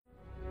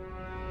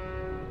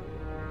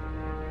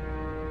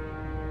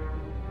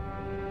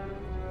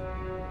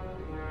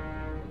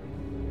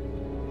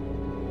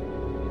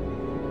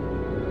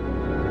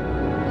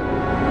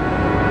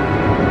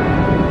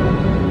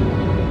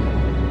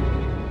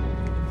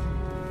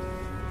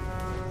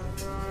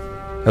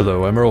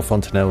Hello, I'm Earl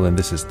Fontanelle, and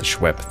this is The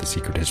Schwepp, the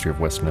Secret History of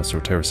Western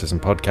Esotericism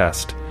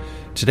podcast.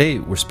 Today,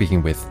 we're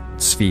speaking with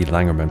Zvi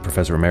Langerman,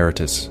 Professor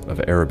Emeritus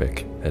of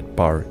Arabic at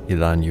Bar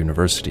Ilan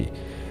University,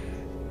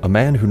 a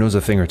man who knows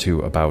a thing or two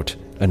about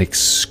an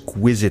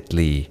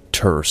exquisitely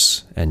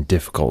terse and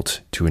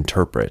difficult to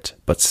interpret,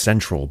 but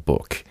central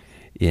book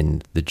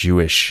in the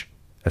Jewish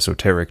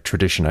esoteric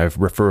tradition. I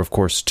refer, of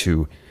course,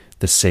 to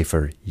the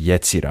Sefer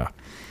Yetzirah.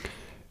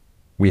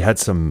 We had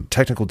some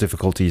technical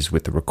difficulties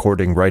with the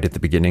recording right at the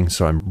beginning,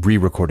 so I'm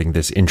re-recording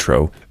this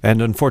intro.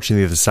 And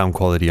unfortunately, the sound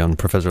quality on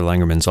Professor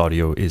Langerman's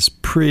audio is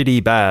pretty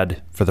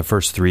bad for the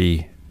first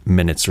 3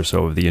 minutes or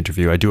so of the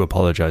interview. I do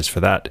apologize for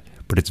that,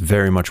 but it's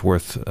very much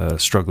worth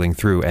struggling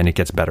through, and it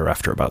gets better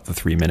after about the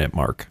 3-minute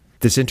mark.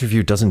 This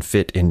interview doesn't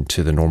fit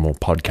into the normal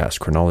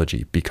podcast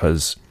chronology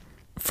because,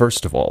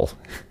 first of all,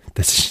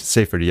 this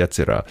Sefer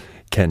Yetzirah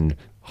can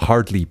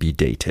hardly be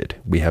dated.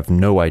 We have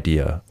no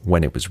idea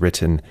when it was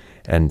written,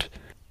 and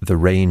the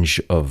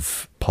range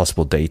of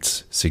possible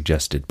dates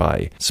suggested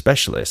by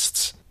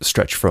specialists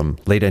stretch from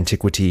late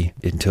antiquity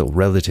until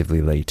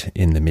relatively late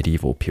in the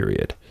medieval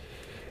period.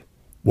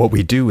 What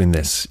we do in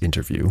this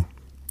interview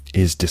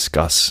is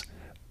discuss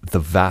the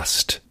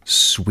vast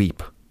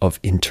sweep of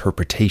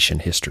interpretation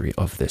history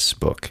of this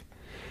book.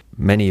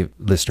 Many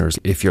listeners,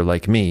 if you're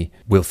like me,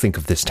 will think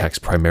of this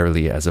text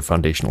primarily as a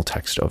foundational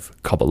text of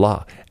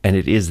Kabbalah, and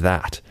it is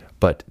that.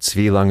 But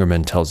Zvi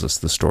Langerman tells us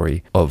the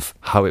story of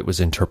how it was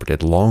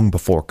interpreted long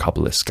before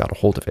Kabbalists got a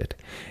hold of it.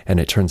 And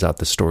it turns out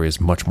the story is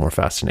much more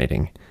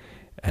fascinating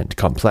and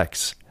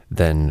complex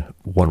than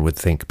one would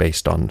think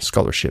based on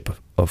scholarship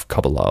of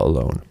Kabbalah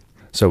alone.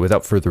 So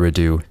without further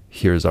ado,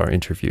 here's our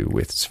interview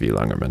with Zvi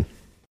Langerman.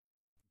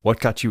 What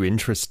got you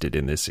interested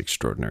in this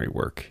extraordinary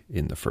work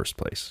in the first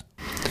place?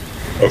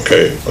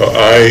 Okay,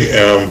 I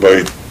am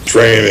by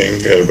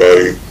training and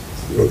by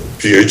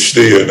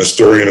PhD an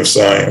historian of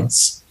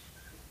science.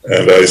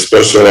 And I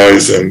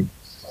specialize in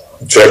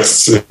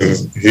texts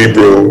in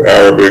Hebrew,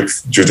 Arabic,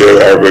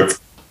 Judeo-Arabic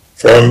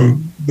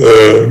from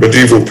the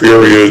medieval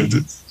period,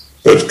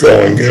 but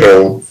going,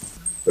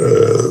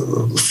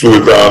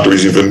 fluid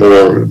boundaries even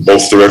more in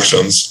both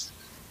directions.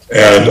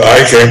 And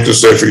I came to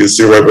Sefer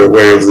Yetzirah by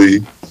way of the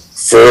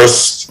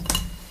first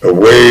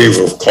wave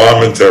of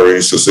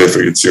commentaries to Sefer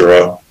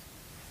Yetzirah,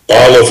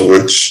 all of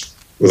which,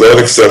 without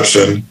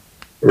exception,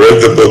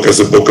 read the book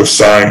as a book of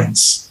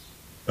science.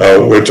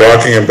 We're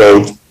talking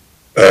about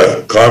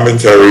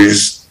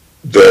commentaries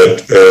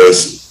that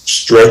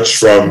stretch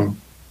from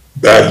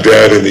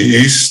Baghdad in the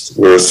east,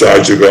 where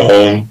Saadia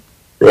Gaon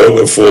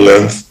wrote a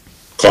full-length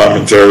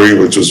commentary,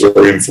 which was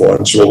very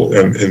influential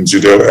in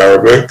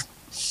Judeo-Arabic.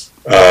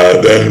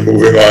 Then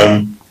moving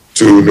on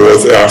to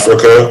North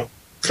Africa,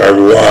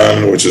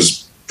 Kairouan, which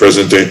is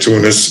present-day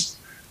Tunis,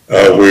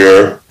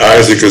 where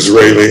Isaac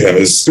Israeli and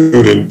his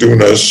student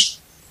Dunash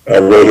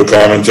wrote a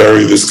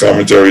commentary. This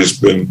commentary has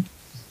been,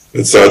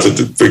 it's hard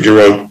to figure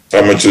out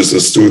how much is the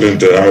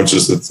student and how much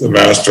is the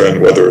master and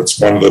whether it's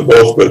one of the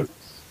both, but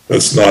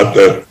that's not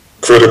that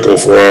critical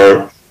for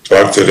our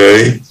talk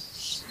today.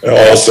 And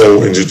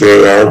also in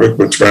Judeo-Arabic,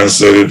 but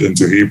translated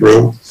into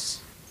Hebrew.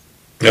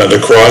 And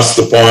across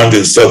the pond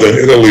in southern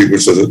Italy,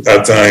 which was at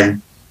that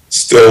time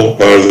still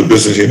part of the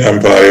Byzantine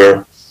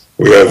Empire,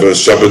 we have a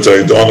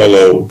Shabbatai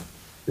Donolo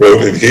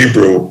wrote in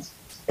Hebrew,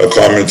 a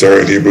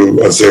commentary in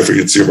Hebrew on Sefer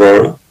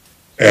Yetzirah.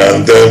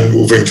 And then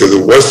moving to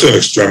the western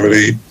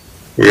extremity,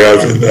 we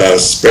have in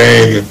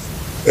Spain,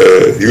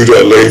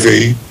 Yehuda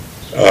Levi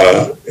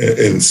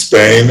in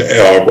Spain,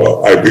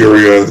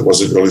 Iberia, it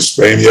wasn't really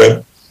Spain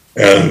yet,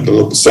 and a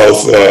little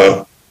south,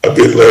 a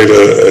bit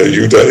later,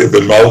 Yehuda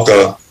Ibn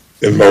Malka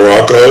in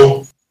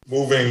Morocco.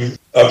 Moving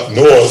up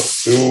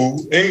north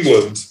to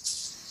England,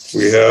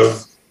 we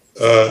have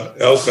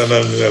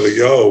Elchanan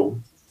Eliyahu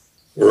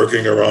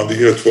working around the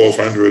year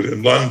 1200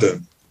 in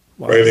London,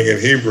 writing in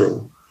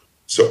Hebrew.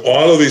 So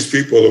all of these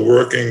people are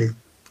working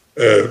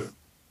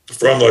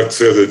from, like,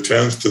 say, the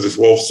 10th to the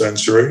 12th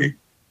century,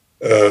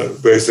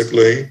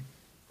 basically,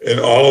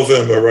 and all of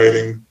them are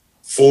writing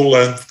full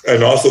length.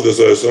 And also, there's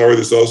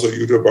also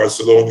Yehuda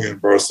Barcelona in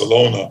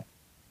Barcelona,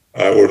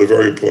 wrote a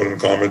very important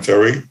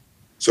commentary.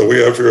 So we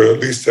have here at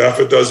least half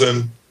a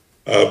dozen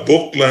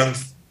book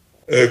length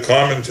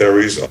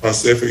commentaries on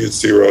Sefer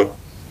Yetzirah,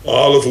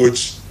 all of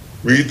which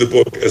read the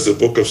book as a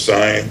book of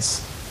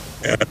science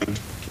and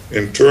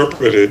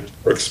interpret it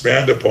or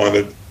expand upon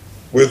it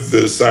with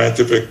the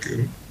scientific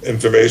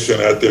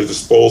information at their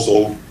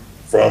disposal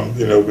from,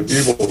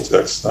 medieval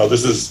texts. Now,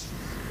 this is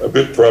a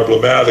bit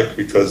problematic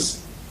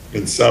because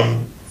in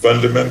some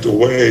fundamental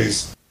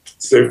ways,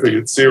 Sefer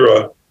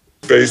Yetzirah,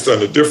 based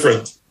on a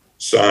different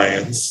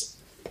science,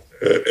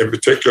 in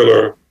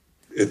particular,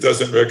 it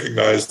doesn't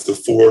recognize the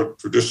 4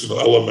 traditional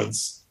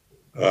elements,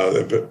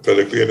 the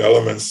Pelaglean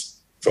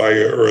elements,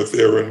 fire, earth,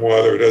 air, and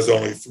water. It has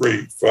only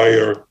 3,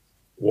 fire,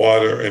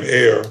 water, and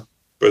air.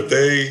 But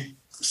they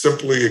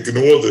simply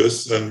ignore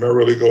this and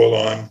merrily go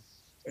along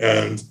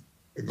and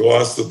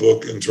gloss the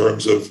book in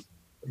terms of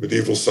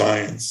medieval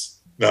science.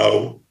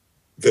 Now,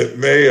 that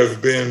may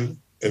have been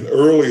an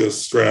earlier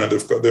strand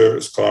of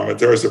there's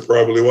commentaries. There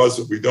probably was,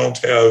 but we don't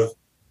have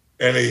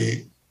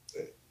any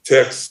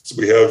texts.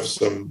 We have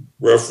some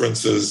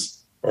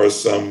references or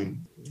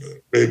some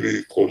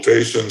maybe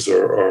quotations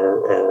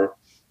or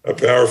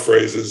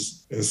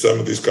paraphrases in some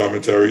of these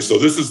commentaries. So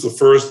this is the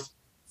first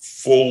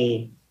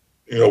full,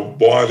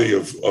 body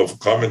of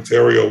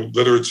commentarial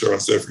literature on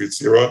Sefer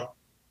Yetzirah,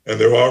 and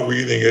they're all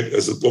reading it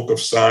as a book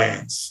of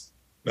science.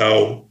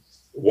 Now,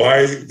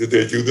 why did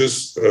they do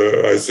this?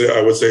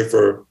 I would say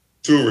for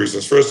two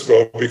reasons. First of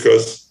all,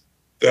 because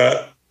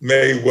that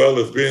may well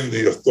have been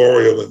the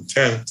authorial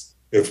intent,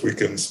 if we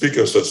can speak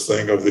of such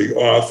thing, of the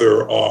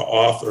author or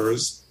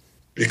authors,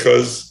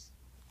 because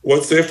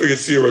what Sefer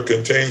Yetzirah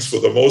contains for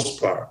the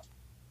most part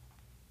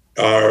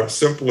are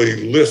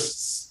simply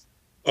lists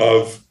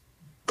of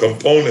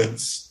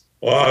components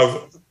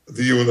of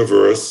the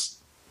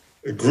universe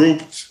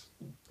grouped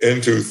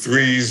into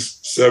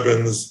 3s,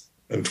 7s,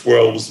 and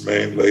 12s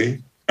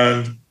mainly,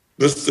 and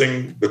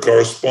listing the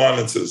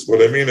correspondences.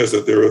 What I mean is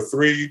that there are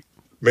 3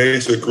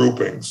 major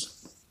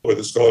groupings, what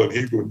is called in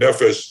Hebrew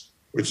nefesh,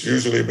 which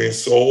usually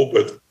means soul,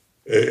 but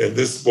in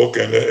this book,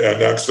 and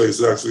actually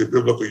it's actually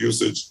biblical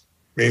usage,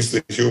 means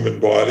the human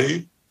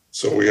body.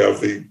 So we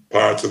have the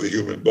parts of the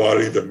human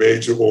body, the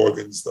major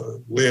organs,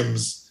 the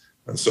limbs,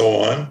 and so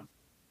on.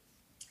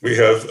 We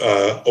have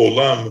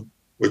olam,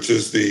 which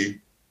is the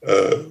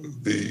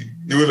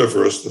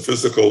universe, the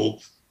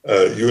physical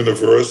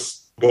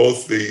universe,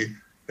 both the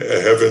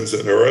heavens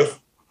and earth.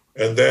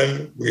 And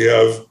then we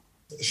have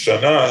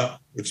shana,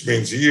 which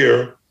means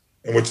year,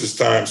 and which is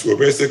time. So we're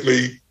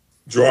basically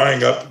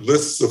drawing up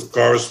lists of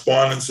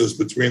correspondences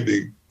between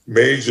the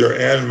major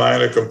and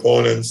minor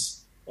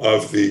components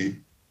of the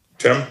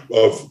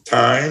of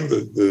time,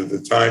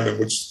 the time in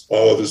which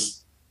all of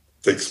this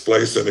takes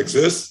place and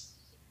exists,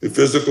 the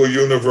physical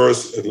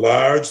universe at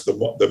large,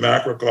 the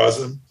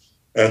macrocosm,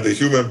 and the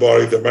human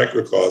body, the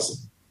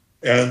microcosm.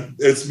 And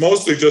it's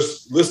mostly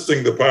just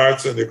listing the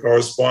parts and their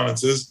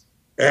correspondences,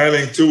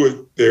 adding to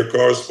it their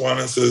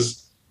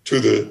correspondences to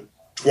the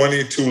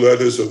 22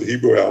 letters of the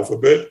Hebrew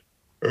alphabet.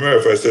 Remember,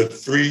 if I said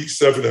 3,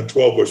 7, and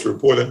 12, which are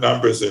important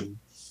numbers in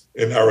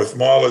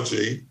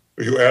arithmology,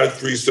 if you add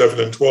 3, 7,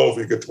 and 12,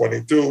 you get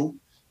 22.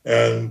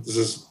 And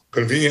this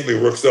conveniently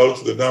works out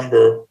to the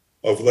number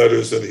of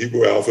letters in the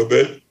Hebrew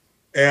alphabet,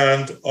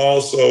 and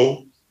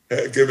also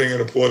giving an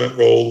important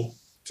role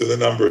to the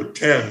number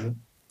 10,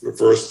 the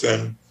first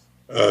 10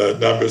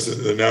 numbers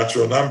in the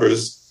natural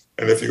numbers.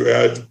 And if you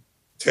add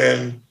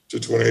 10 to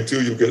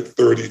 22, you get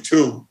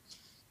 32.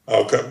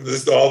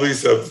 All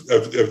these have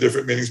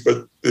different meanings,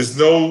 but there's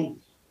no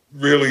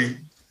really,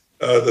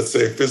 let's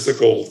say,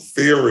 physical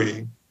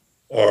theory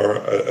or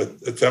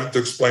attempt to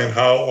explain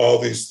how all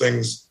these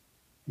things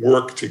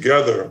work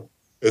together.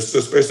 It's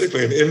just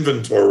basically an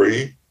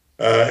inventory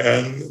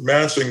and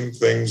matching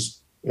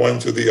things one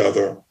to the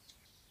other.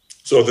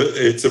 So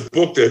it's a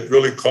book that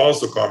really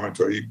calls the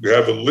commentary. You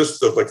have a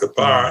list of the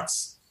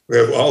parts. We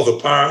have all the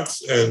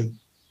parts, and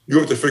you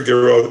have to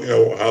figure out,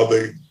 how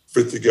they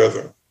fit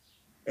together.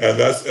 And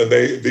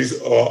these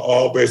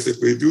all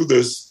basically do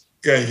this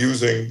again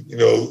using,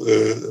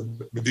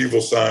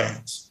 medieval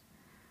science.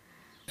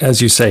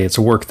 As you say, it's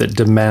a work that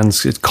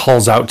it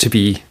calls out to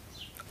be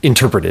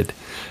interpreted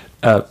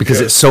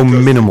because it's so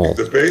minimal.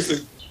 The basic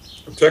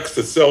text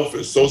itself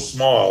is so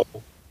small,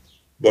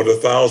 about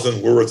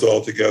 1,000 words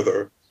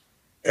altogether.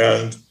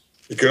 And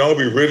it can all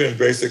be written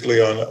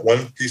basically on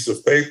one piece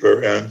of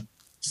paper. And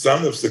some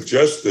have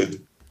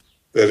suggested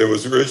that it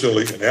was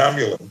originally an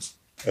amulet,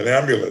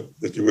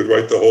 that you would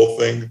write the whole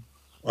thing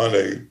on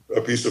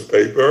a piece of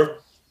paper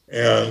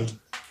and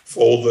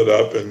fold it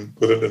up and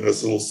put it in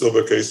this little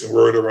silver case and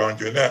wear it around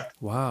your neck.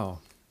 Wow.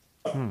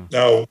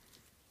 Now,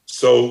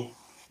 so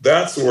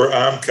that's where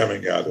I'm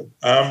coming at it.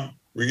 I'm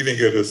reading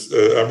it as,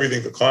 I'm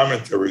reading the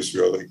commentaries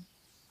really,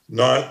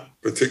 not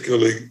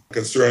particularly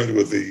concerned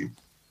with the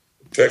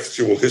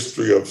textual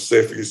history of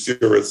Sefer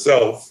Yetzirah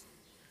itself.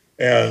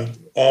 And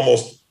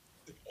almost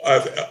all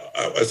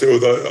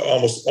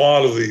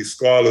of the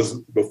scholars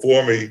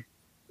before me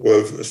who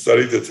have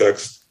studied the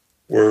text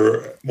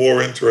were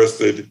more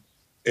interested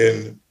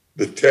in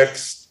the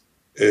text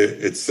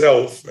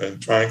itself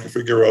and trying to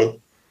figure out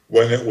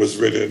when it was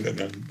written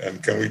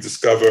and can we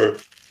discover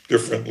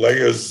different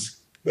layers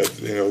that,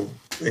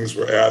 things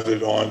were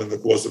added on in the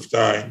course of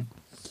time.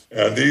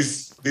 And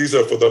these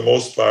are, for the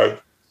most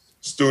part,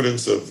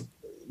 students of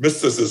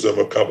mysticism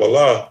or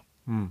Kabbalah,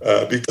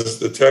 because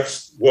the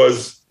text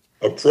was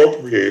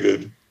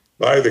appropriated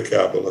by the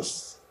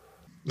Kabbalists.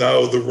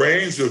 Now, the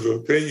range of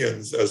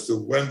opinions as to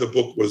when the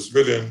book was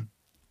written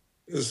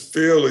is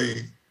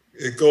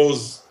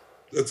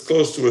it's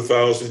close to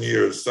 1,000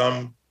 years.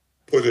 Some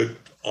put it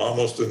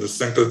almost in the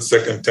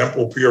second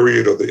temple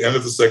period or the end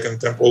of the second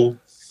temple.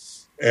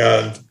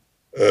 And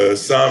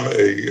some,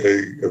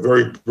 a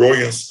very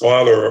brilliant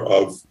scholar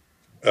of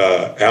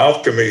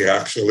alchemy,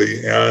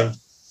 actually, and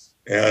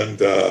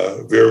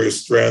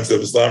various strands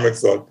of Islamic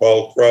thought,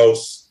 Paul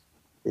Krauss,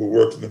 who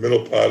worked in the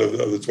middle part of the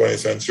 20th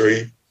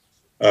century,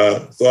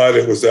 thought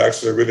it was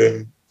actually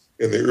written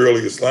in the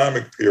early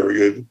Islamic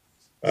period,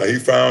 he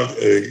found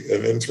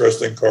an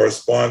interesting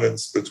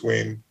correspondence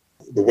between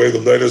the way the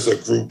letters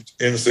are grouped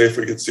in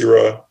Sefer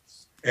Yetzirah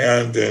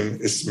and in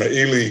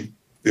Ismaili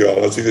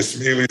theology. The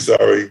Ismailis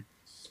are a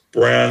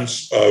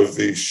branch of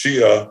the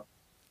Shia,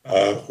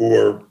 who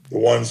are the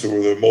ones who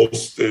are the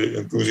most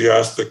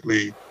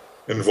enthusiastically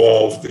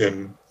involved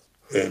in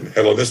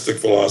Hellenistic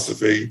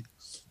philosophy.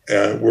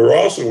 And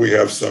we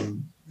have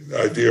some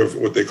idea of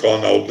what they call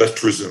now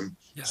lettrism,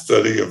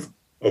 study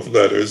of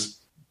letters.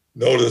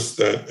 Notice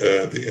that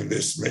in the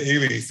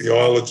Ismaili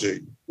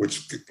theology, which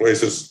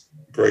places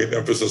great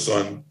emphasis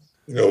on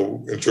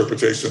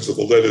interpretations of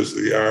the letters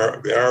of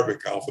the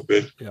Arabic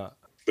alphabet,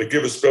 they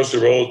give a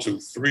special role to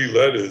three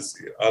letters,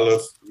 the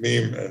Aleph,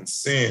 Mim, and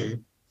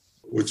Sin,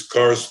 which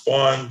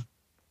correspond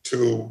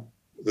to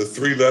the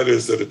three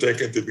letters that are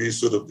taken to be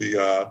sort of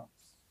the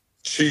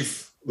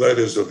chief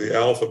letters of the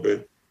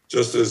alphabet,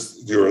 just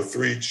as there are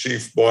three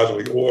chief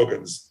bodily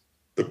organs,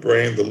 the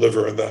brain, the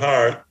liver, and the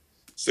heart.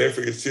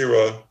 Sefer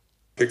Yetzirah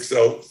picks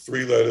out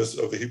three letters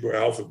of the Hebrew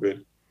alphabet,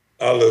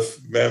 Aleph,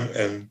 Mem,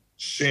 and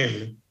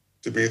Shin,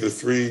 to be the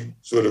three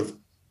sort of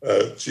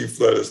chief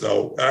letters.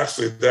 Now,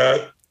 actually,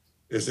 that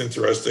is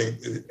interesting.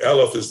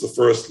 Aleph is the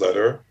first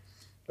letter,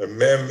 and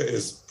Mem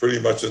is pretty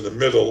much in the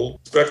middle.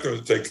 Expect them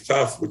to take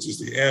Taf, which is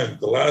the end,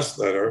 the last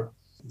letter.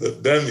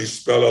 Then we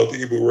spell out the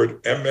Hebrew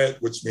word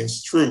Emet, which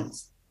means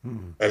truth.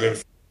 And in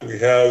fact, we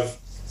have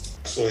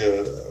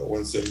actually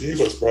once in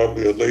Geneva, it's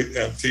probably a late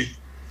antique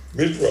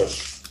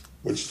midrash,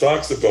 which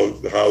talks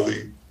about how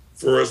the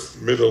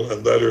first, middle,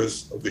 and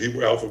letters of the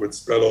Hebrew alphabet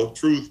spell out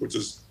truth, which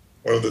is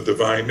one of the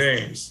divine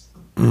names.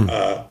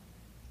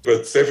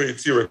 But Sefer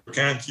Yetzirah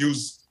can't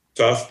use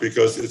Taf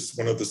because it's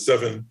one of the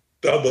 7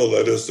 double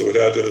letters, so it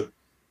had to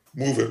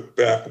move it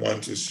back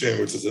one to Shin,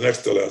 which is the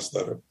next to last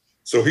letter.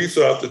 So he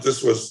thought that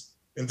this was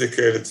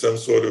indicated some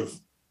sort of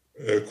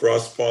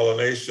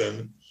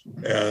cross-pollination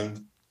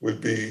and would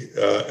be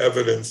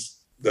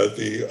evidence that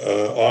the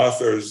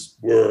authors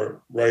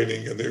were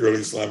writing in the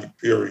early Islamic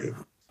period.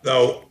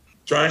 Now,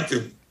 trying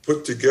to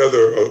put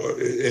together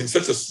in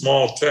such a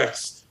small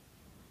text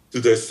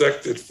to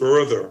dissect it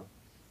further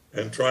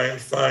and try and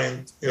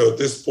find,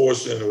 this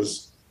portion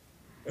was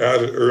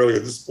added earlier,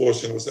 this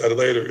portion was added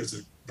later, is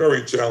a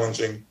very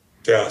challenging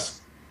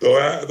task. Though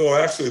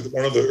actually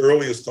one of the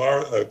earliest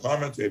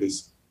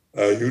commentators,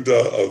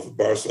 Yuda of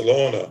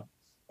Barcelona,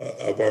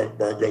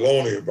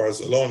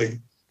 Barcelona,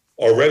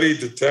 already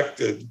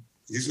detected,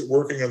 he's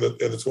working in the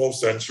 12th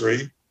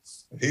century,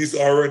 he's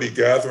already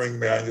gathering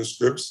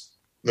manuscripts,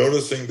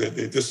 noticing that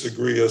they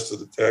disagree as to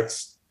the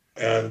text,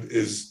 and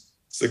is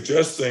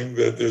suggesting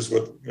that there's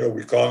what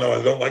we call now,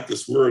 I don't like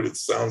this word, it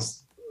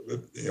sounds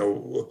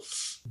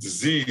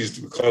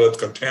diseased, we call it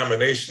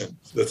contamination.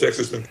 The text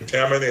has been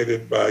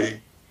contaminated by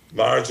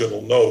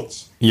marginal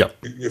notes. Yep.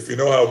 If you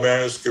know how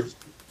manuscript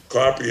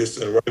copyists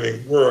and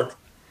writing work,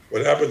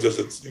 what happens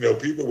is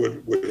people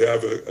would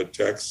have a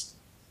text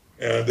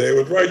and they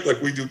would write like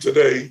we do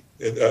today,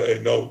 a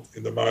note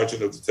in the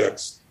margin of the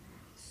text.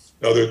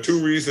 Now, there are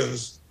 2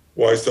 reasons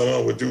why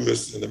someone would do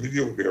this in the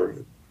medieval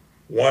period.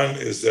 One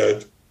is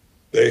that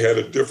they had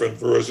a different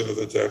version of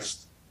the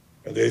text,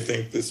 and they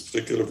think this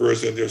particular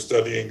version they're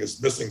studying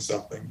is missing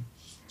something.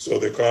 So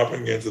they're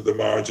copying into the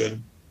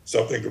margin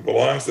something that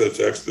belongs to the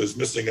text that is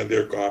missing in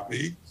their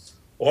copy,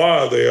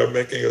 or they are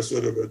making a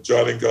sort of a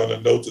jotting down a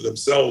note to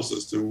themselves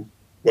as to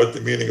what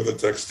the meaning of the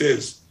text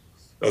is.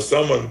 Now,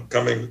 someone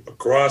coming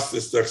across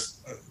this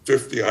text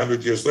 50,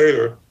 100 years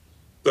later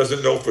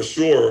doesn't know for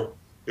sure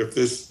if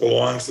this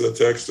belongs to the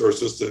text or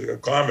it's just a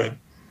comment.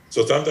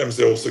 So sometimes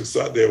they will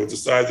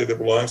decide that it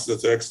belongs to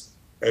the text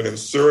and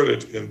insert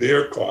it in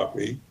their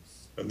copy,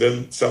 and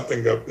then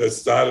something that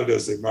started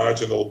as a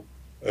marginal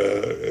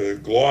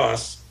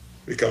gloss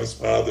becomes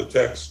part of the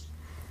text.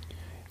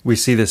 We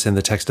see this in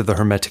the text of the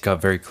Hermetica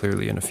very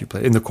clearly in a few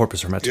places, in the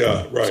Corpus Hermeticum.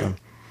 Yeah, right. So.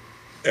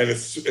 And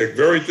it's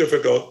very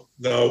difficult.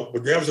 Now,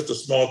 when you have such a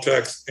small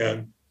text,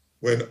 and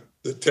when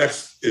the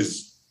text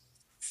is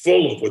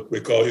full of what we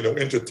call,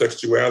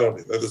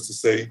 intertextuality, that is to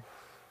say,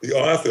 the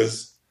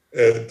authors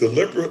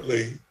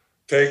deliberately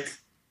take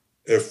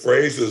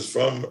phrases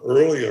from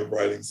earlier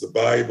writings, the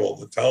Bible,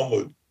 the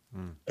Talmud,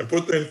 and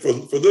put them for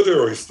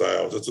literary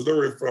styles. It's a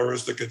literary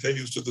forest that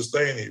continues to this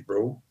day in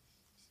Hebrew.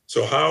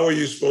 So how are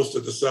you supposed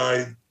to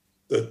decide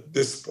that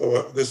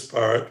this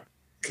part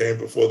came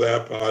before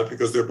that part?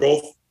 Because they're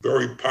both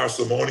very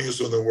parsimonious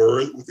with the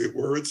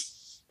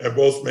words, and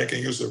both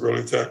making use of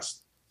early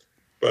text.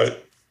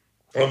 But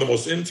one of the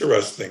most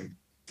interesting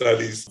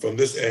studies from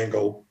this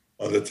angle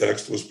on the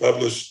text was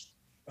published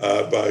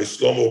by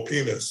Shlomo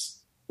Pinas,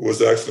 who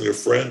was actually a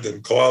friend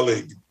and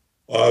colleague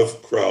of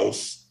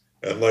Krauss,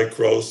 and like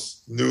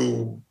Krauss,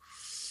 knew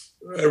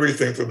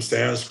everything from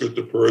Sanskrit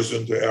to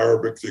Persian to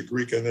Arabic to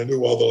Greek, and they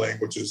knew all the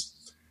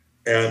languages.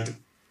 And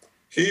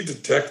he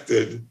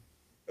detected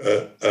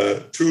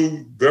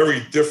 2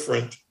 very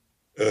different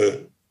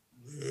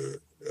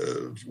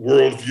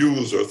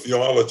worldviews or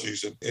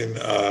theologies in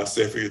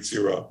Sefer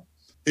Yetzirah.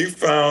 He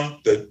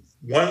found that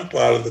one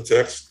part of the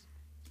text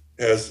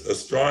has a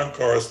strong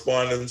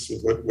correspondence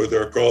with what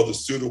they're called the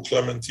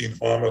Pseudo-Clementine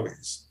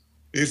homilies.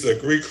 These are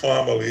Greek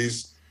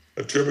homilies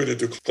attributed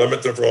to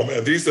Clement of Rome,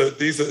 and these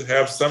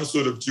have some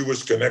sort of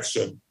Jewish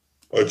connection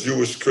or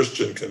Jewish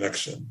Christian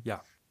connection. Yeah.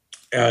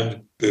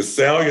 And the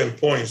salient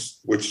points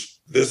which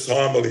this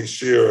homily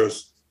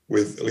shares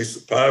with at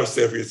least part of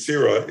Sefer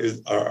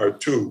Yetzirah are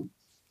two.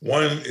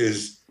 One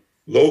is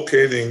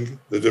locating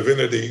the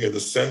divinity in the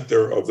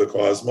center of the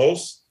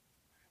cosmos,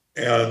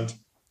 and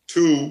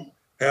two,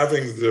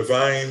 having the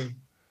divine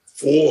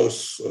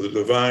force or the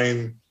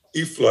divine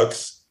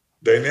efflux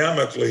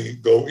dynamically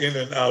go in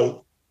and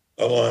out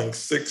along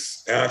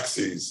 6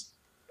 axes.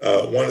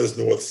 One is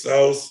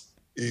north-south,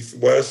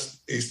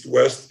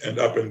 east-west, and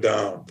up and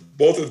down.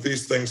 Both of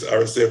these things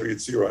are in Sefer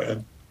Yetzirah.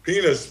 And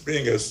Pinus,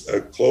 being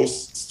a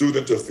close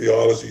student of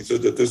theology,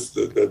 said that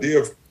the idea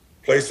of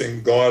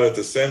placing God at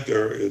the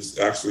center is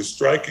actually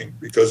striking,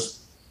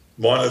 because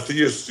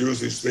monotheists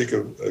usually speak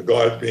of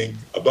God being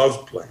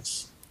above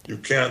place. You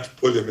can't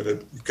put him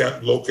you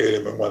can't locate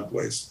him in one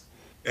place.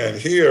 And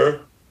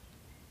here,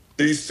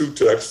 these two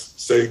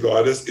texts say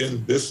God is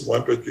in this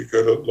one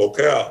particular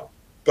locale.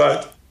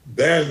 But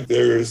then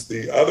there is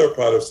the other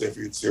part of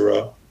Sefer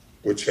Yetzirah,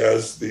 which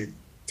has the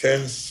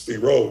 10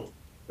 sfirot.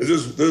 This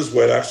is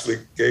what actually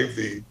gave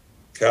the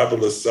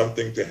Kabbalists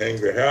something to hang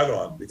their hat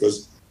on,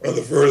 because one of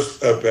the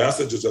first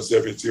passages of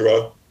Sefer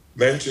Yetzirah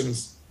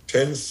mentions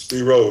 10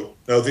 sfirot.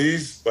 Now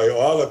these, by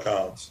all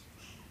accounts,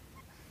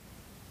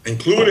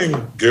 including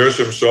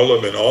Gershom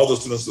Sholem and all the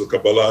students of the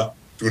Kabbalah,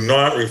 do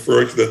not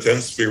refer to the 10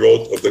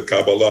 sfirot of the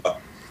Kabbalah.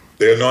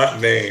 They're not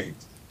named.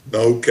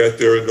 No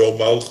Keter, no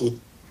Malchut.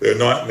 They're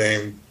not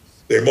named.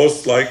 They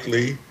most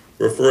likely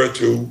refer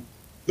to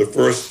the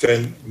first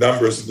 10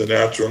 numbers in the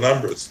natural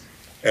numbers.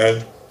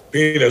 And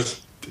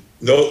Pinus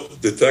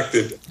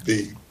detected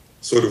the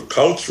sort of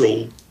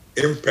cultural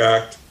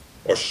impact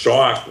or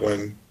shock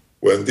when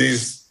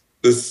this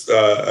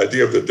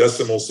idea of the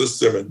decimal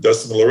system and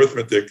decimal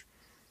arithmetic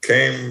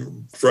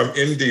came from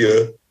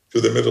India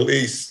to the Middle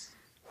East.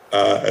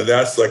 And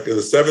that's like the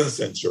 7th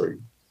century.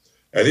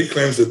 And he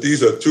claims that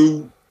these are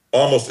two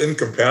almost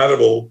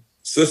incompatible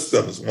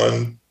systems,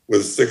 one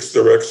with 6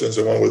 directions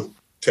and one with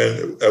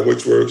 10,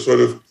 which were sort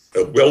of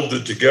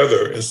welded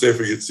together in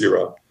Sefer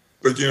Yetzirah.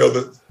 But,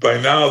 by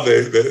now,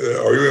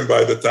 or even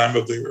by the time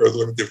of the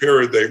early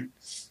period,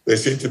 they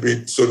seem to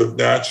be sort of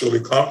naturally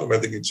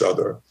complementing each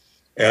other.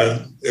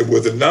 And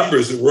with the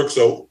numbers, it works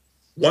out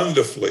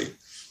wonderfully,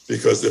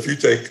 because if you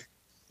take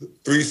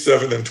 3,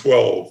 7, and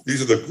 12,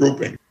 these are the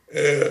grouping.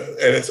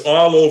 And it's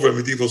all over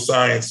medieval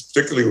science,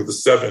 particularly with the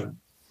 7.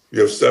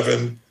 You have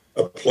 7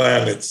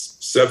 planets,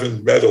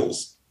 7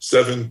 metals,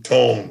 7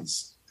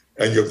 tones,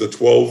 and you have the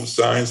 12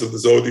 signs of the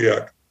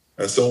zodiac,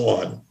 and so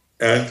on.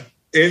 And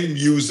in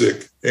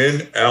music,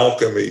 in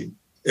alchemy,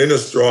 in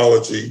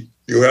astrology,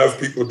 you have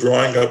people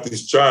drawing up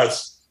these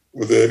charts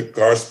with the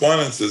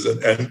correspondences,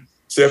 and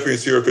Sefer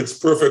Yetzirah fits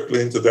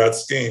perfectly into that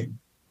scheme.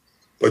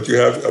 But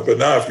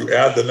now if you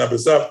add the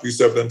numbers up, 3,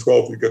 7, and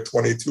 12, you get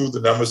 22, the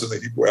numbers in the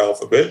Hebrew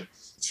alphabet.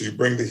 So you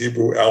bring the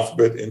Hebrew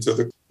alphabet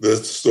into the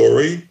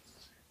story.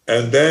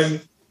 And then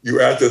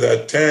you add to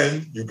that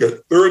 10, you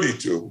get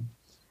 32.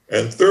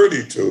 And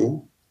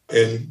 32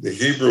 in the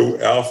Hebrew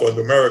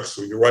alphanumeric,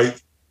 so you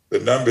write the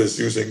numbers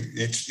using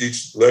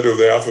each letter of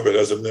the alphabet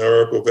as a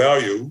numerical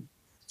value.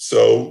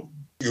 So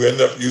you end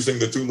up using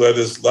the 2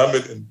 letters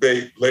Lamed and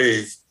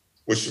Lev,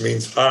 which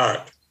means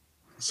heart.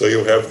 So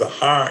you have the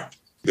heart.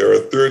 There are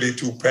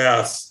 32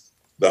 paths,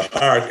 the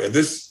heart,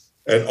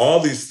 and all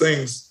these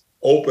things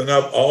open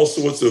up all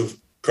sorts of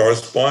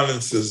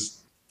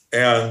correspondences.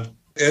 And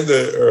in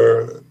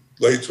the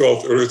late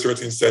 12th, early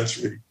 13th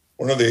century,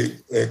 one of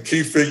the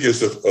key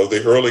figures of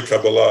the early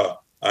Kabbalah,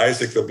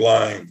 Isaac the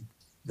Blind,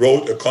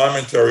 wrote a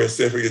commentary on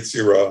Sefer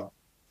Yetzirah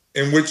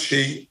in which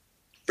he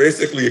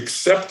basically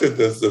accepted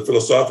the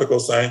philosophical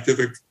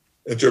scientific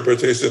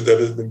interpretation that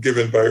has been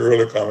given by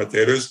early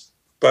commentators,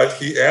 but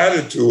he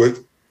added to it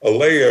a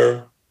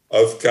layer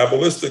of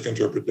Kabbalistic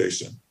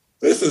interpretation.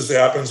 This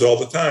happens all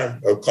the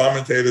time.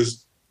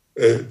 Commentators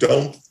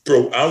don't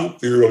throw out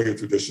the earlier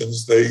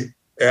traditions. They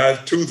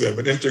add to them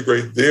and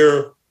integrate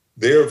their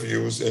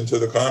views into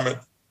the comment.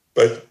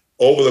 But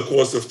over the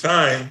course of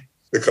time,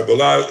 the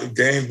Kabbalah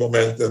gained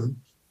momentum,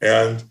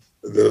 and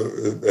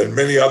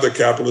many other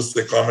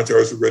Kabbalistic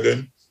commentaries were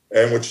written,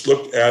 and which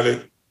looked at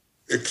it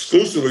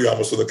exclusively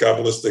almost from the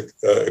Kabbalistic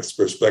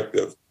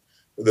perspective.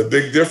 The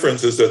big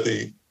difference is that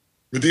the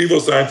medieval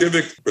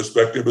scientific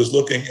perspective is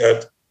looking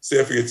at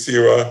Sefer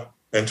Yetzirah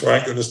and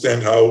trying to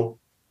understand how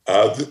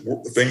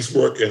things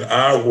work in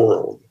our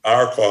world,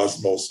 our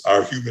cosmos,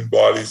 our human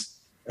bodies,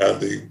 and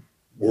the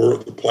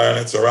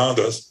planets around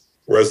us,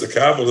 whereas the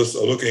Kabbalists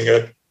are looking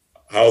at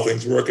how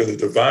things work in the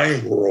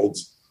divine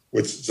worlds,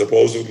 which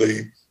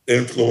supposedly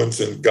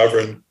influence and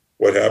govern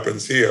what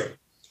happens here.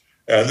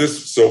 And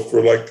so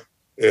for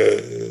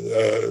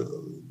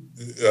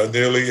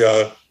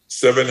nearly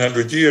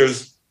 700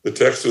 years, the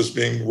text was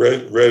being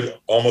read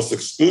almost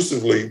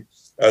exclusively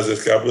as a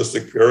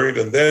Kabbalistic period.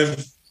 And then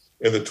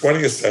in the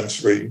 20th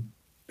century,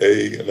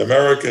 an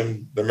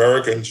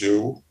American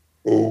Jew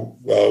who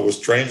was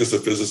trained as a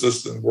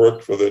physicist and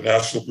worked for the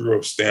National Bureau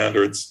of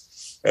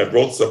Standards and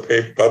wrote some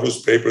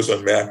published papers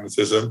on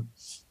magnetism,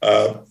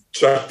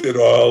 chucked it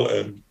all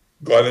and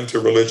got into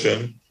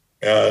religion.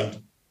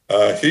 And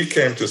he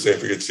came to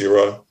Sefer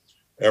Yetzirah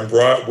and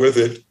brought with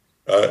it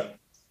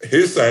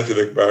his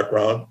scientific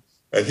background,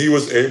 and he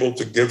was able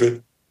to give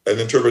it an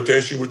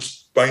interpretation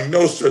which by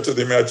no stretch of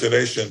the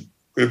imagination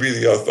could be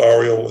the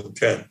authorial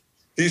intent.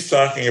 He's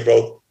talking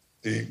about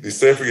the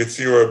Sefer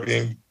Yetzirah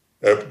being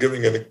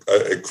giving a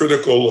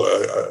critical,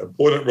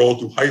 important role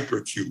to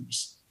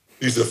hypercubes.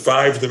 These are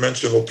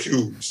 5-dimensional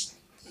cubes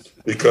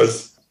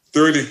because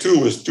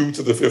 32 is 2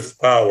 to the 5th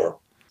power.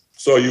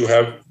 So you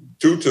have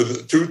 2 to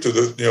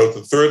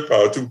the third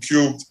power, 2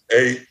 cubed,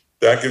 8.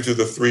 That gives you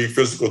the 3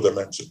 physical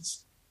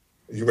dimensions.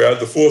 You add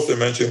the 4th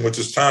dimension, which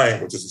is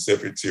time, which is the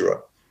Sefer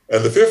Yetzirah,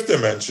 and the 5th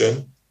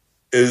dimension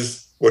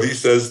is what he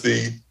says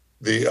the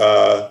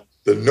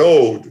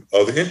node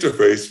or the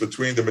interface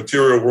between the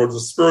material world and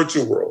the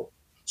spiritual world.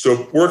 So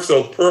it works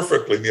out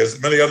perfectly. And he has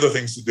many other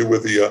things to do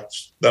with the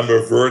number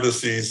of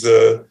vertices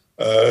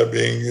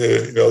being,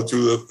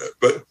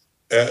 but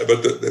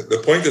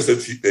the point is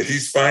that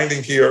he's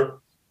finding here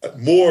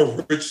more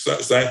rich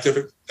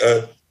scientific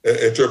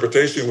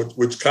interpretation,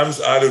 which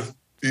comes out of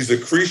these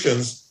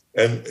accretions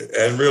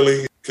and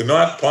really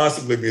cannot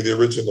possibly be the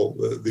original,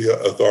 the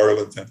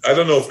authorial intent. I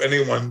don't know if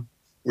anyone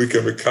we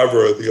can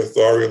recover the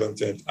authorial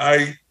intent.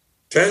 I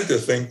tend to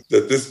think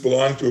that this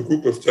belonged to a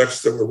group of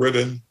texts that were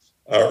written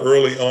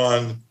early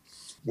on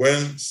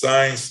when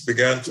science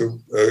began to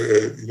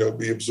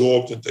be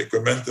absorbed and take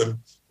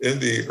momentum in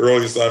the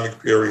early Islamic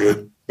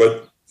period. But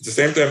at the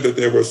same time that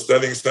they were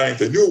studying science,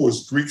 they knew it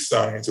was Greek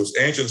science, it was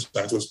ancient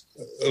science. It was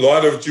a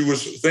lot of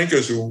Jewish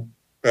thinkers who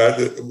had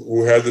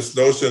this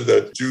notion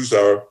that Jews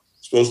are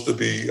supposed to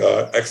be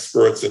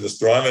experts in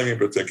astronomy in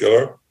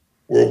particular,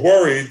 were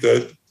worried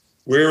that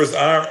where is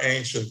our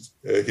ancient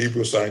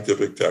Hebrew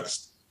scientific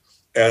text?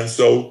 And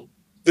so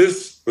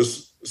this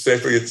was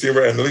Sefer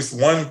Yetzirah, and at least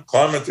one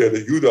commentator,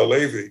 Yehuda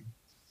Levi,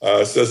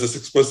 says this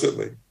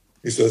explicitly.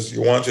 He says,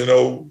 you want to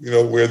know,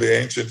 where the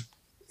ancient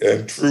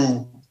and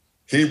true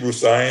Hebrew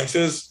science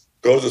is?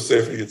 Go to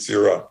Sefer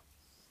Yetzirah.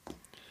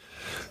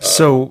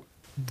 So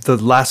the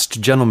last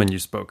gentleman you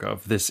spoke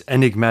of, this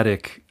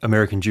enigmatic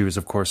American Jew, is,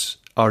 of course,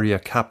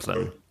 Aryeh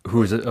Kaplan,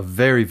 who is a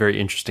very, very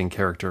interesting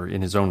character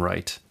in his own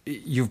right.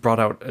 You've brought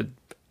out an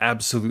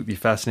absolutely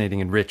fascinating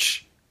and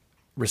rich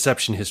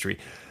reception history.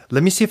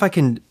 Let me see if I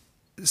can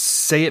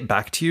say it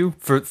back to you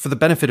for the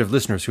benefit of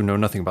listeners who know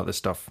nothing about this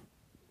stuff,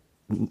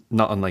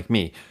 not unlike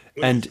me.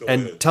 And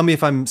tell me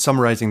if I'm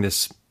summarizing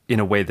this in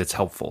a way that's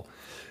helpful.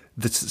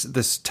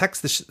 This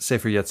text, the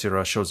Sefer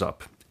Yetzirah, shows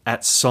up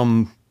at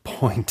some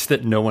point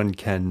that no one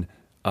can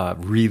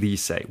really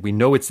say. We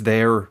know it's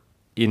there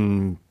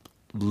in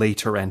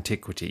later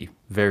antiquity,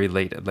 very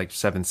late, like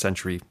 7th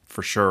century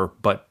for sure,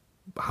 but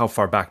how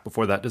far back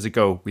before that does it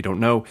go? We don't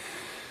know.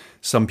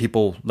 Some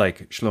people,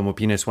 like Shlomo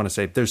Pines, want to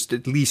say there's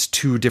at least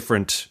 2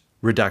 different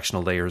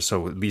redactional layers,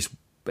 so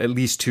at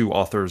least 2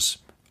 authors,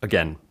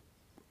 again,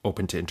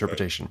 open to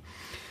interpretation. Right.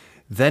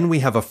 Then we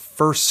have a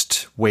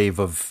first wave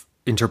of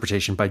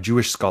interpretation by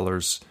Jewish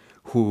scholars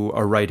who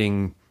are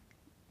writing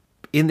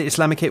in the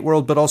Islamicate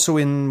world, but also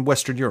in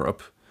Western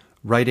Europe,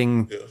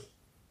 writing,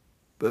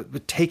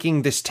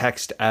 taking this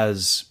text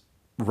as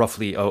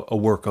roughly a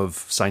work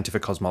of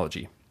scientific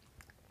cosmology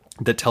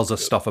that tells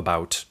us stuff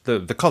about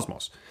the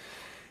cosmos.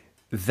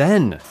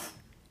 Then,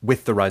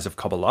 with the rise of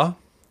Kabbalah,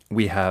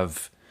 we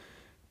have,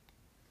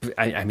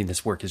 I mean,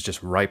 this work is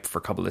just ripe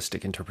for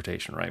Kabbalistic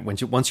interpretation, right?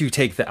 Once you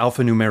take the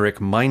alphanumeric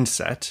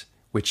mindset,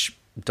 which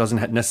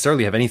doesn't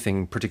necessarily have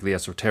anything particularly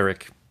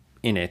esoteric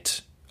in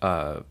it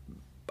a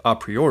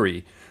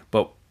priori,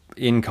 but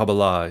in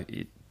Kabbalah,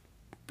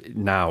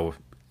 now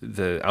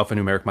the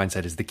alphanumeric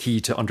mindset is the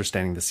key to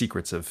understanding the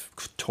secrets of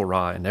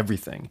Torah and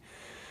everything.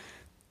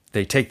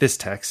 They take this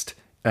text,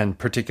 and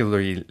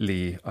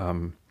particularly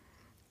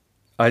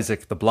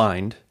Isaac the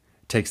Blind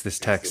takes this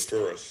text.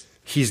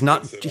 He's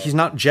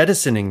not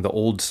jettisoning the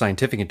old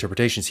scientific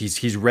interpretations.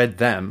 He's read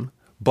them,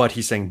 but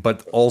he's saying,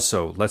 but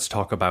also let's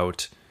talk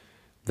about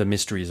the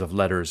mysteries of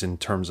letters in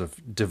terms of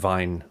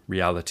divine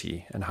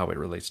reality and how it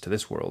relates to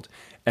this world.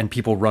 And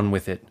people run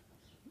with it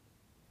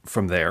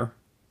from there.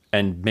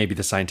 And maybe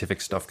the scientific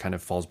stuff kind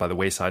of falls by the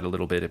wayside a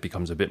little bit. It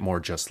becomes a bit more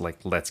just like,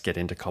 let's get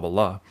into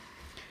Kabbalah.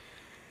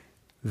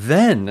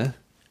 Then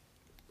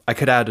I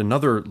could add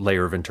another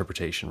layer of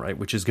interpretation, right?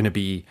 Which is going to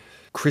be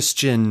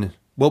Christian.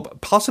 Well,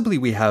 possibly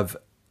we have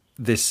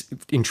this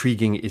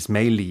intriguing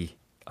Ismaili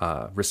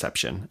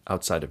reception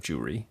outside of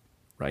Jewry,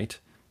 right?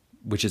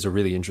 Which is a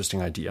really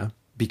interesting idea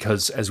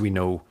because, as we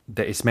know,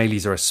 the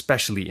Ismailis are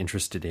especially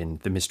interested in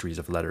the mysteries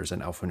of letters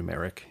and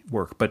alphanumeric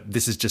work. But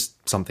this is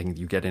just something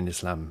you get in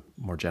Islam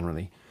more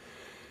generally.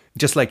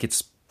 Just like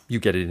you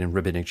get it in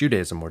Rabbinic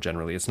Judaism more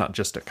generally. It's not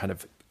just a kind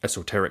of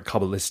esoteric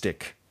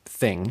Kabbalistic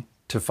thing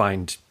to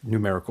find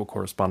numerical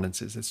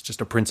correspondences. It's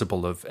just a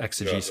principle of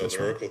exegesis.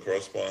 Numerical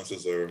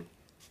correspondences are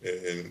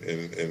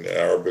in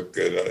Arabic,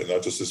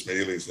 not just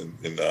Ismailis.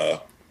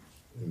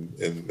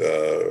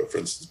 For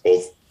instance,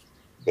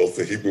 both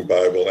the Hebrew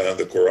Bible and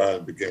the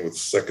Quran begin with the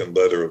second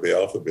letter of the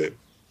alphabet,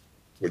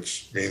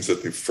 which means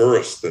that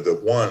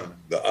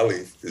the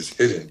alif, is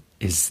hidden.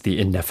 Is the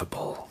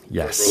ineffable,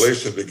 yes. The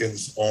relation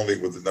begins only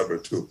with the number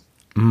 2.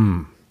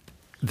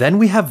 Then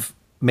we have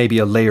maybe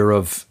a layer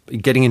of,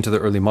 getting into the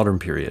early modern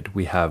period,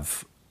 we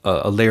have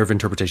a layer of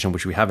interpretation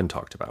which we haven't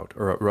talked about,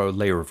 or a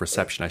layer of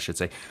reception, I should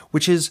say,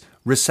 which is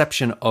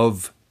reception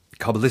of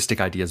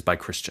Kabbalistic ideas by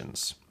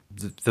Christians.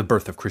 The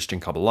birth of Christian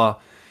Kabbalah.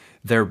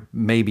 They're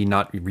maybe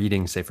not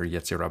reading Sefer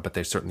Yetzirah, but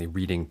they're certainly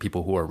reading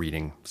people who are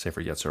reading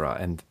Sefer Yetzirah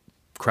and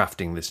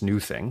crafting this new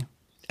thing.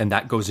 And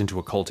that goes into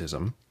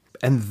occultism.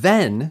 And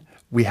then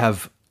we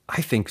have,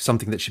 I think,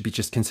 something that should be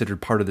just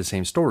considered part of the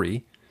same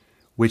story,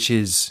 which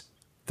is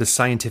the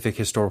scientific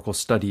historical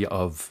study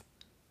of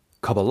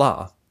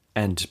Kabbalah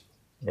and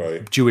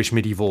Jewish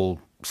medieval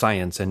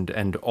science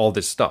and all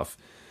this stuff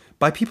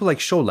by people like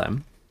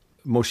Sholem,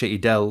 Moshe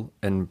Idel,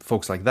 and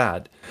folks like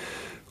that.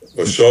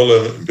 Well,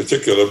 Sholem in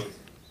particular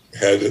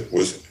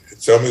was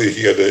somebody,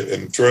 he had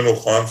an internal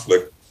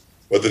conflict,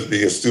 whether it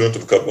be a student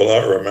of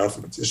Kabbalah or a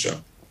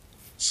mathematician.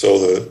 So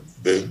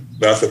the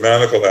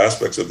mathematical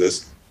aspects of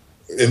this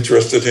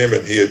interested him,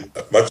 and he had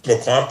much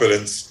more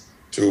competence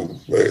to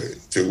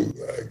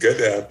get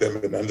at them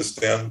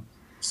and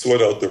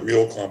sort out the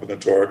real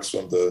combinatorics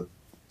from the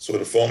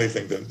sort of phony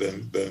thing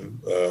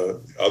than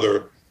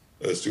other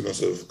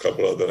students of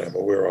Kabbalah that I'm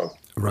aware of.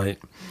 Right.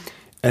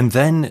 And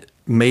then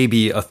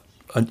maybe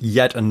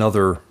yet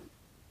another,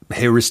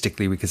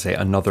 heuristically we could say,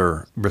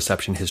 another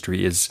reception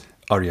history is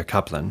Aryeh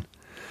Kaplan.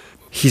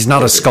 He's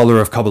not a scholar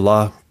of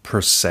Kabbalah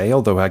per se,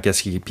 although I guess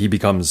he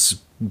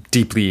becomes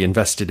deeply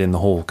invested in the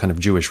whole kind of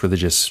Jewish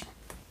religious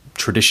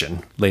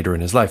tradition later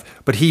in his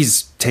life. But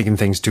he's taken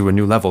things to a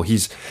new level.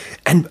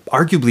 And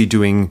arguably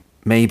doing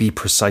maybe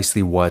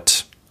precisely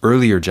what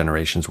earlier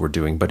generations were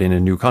doing, but in a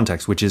new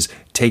context, which is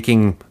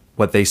taking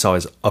what they saw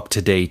as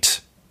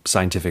up-to-date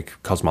scientific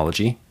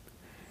cosmology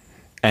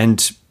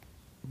and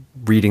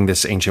reading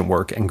this ancient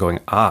work and going,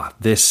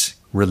 this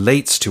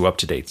relates to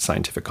up-to-date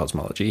scientific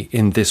cosmology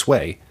in this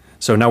way.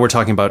 So now we're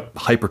talking about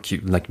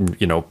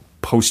hypercube,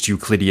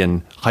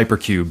 post-Euclidean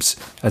hypercubes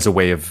as a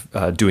way of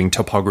doing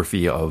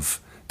topography of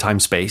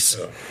time-space.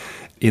 Yeah.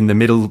 In the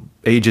Middle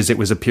Ages, it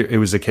was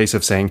a case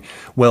of saying,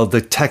 well,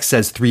 the text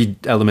says 3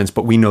 elements,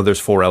 but we know there's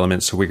 4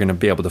 elements, so we're going to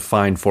be able to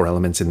find 4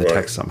 elements in the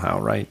text somehow,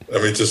 right?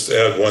 Let me just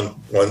add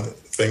one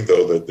thing,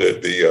 though, that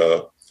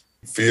the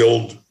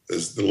field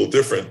is a little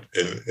different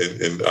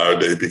in our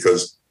day,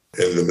 because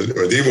in the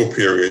medieval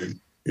period,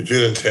 you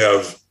didn't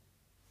have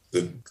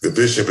the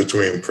division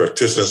between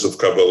practitioners of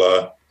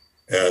Kabbalah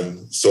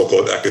and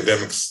so-called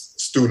academic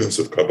students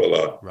of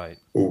Kabbalah, right,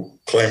 who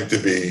claim to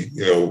be,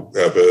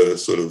 have a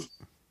sort of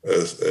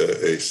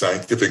a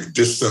scientific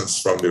distance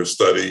from their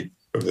study,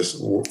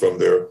 from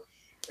their,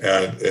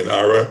 and in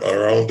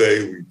our own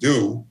day we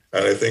do,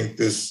 and I think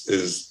this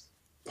is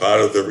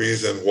part of the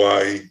reason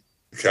why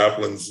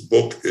Kaplan's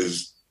book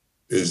is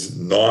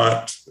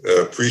not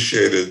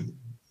appreciated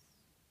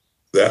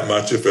that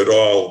much, if at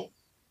all,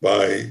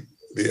 by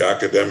the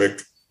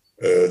academic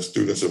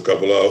students of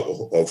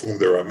Kabbalah, of whom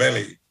there are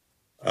many.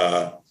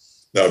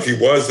 Now, he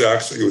was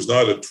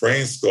not a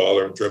trained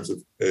scholar in terms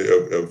of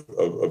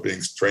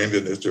being trained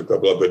in the history of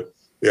Kabbalah, but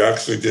he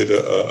actually did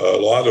a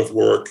lot of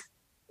work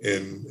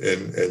in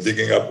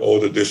digging up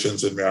old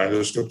editions and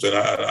manuscripts. And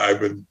I've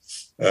been,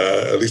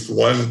 at least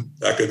one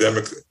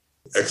academic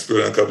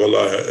expert on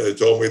Kabbalah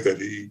told me that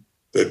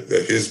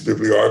his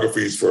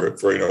bibliographies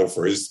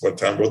for his one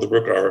time wrote the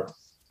book are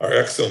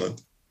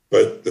excellent.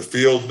 But the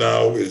field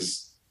now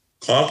is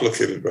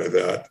complicated by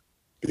that,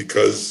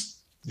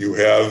 because you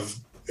have,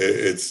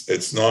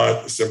 it's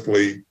not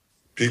simply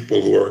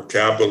people who are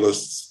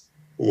Kabbalists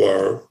who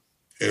are,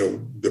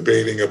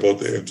 debating about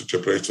the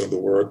interpretation of the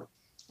work,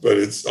 but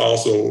it's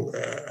also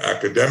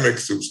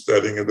academics who are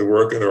studying the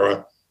work and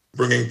are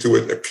bringing to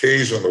it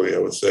occasionally, I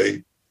would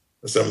say,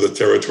 some of the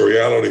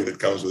territoriality that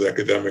comes with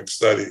academic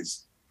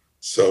studies.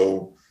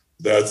 So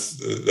that's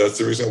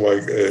the reason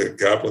why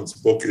Kaplan's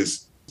book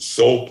is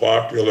so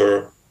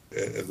popular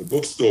in the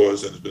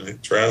bookstores and has been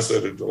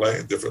translated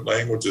into different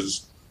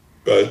languages.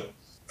 But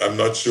I'm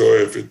not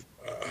sure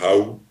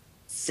how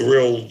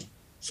thrilled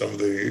some of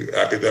the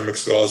academic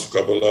scholars of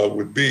Kabbalah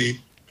would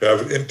be to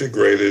have it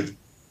integrated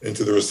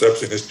into the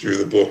reception history of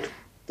the book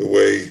the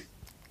way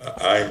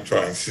I'm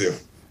trying to.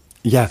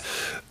 Yeah.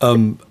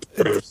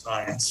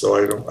 Science, so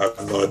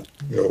I'm not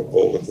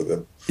beholden to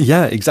them.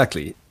 Yeah,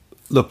 exactly.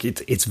 Look,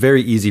 it's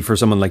very easy for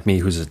someone like me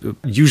who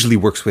usually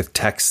works with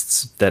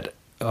texts that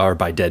are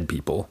by dead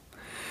people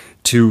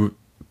to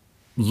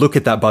look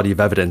at that body of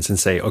evidence and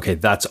say, okay,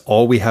 that's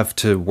all we have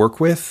to work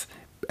with,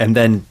 and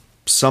then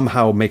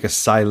somehow make a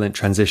silent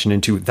transition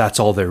into that's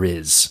all there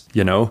is,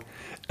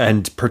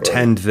 and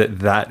pretend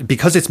that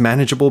because it's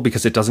manageable,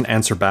 because it doesn't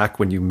answer back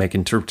when you make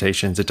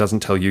interpretations, it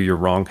doesn't tell you're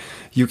wrong.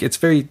 It's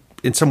very,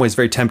 in some ways,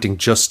 very tempting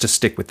just to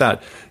stick with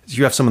that.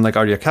 You have someone like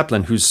Aryeh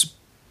Kaplan who's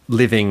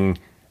living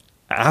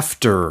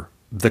after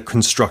the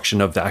construction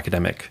of the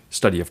academic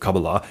study of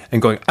Kabbalah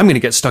and going, I'm going to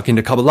get stuck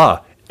into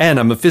Kabbalah, and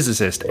I'm a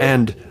physicist,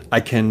 and I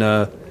can,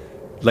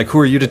 who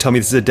are you to tell me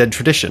this is a dead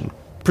tradition?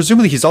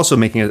 Presumably he's also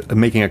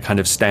making a kind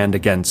of stand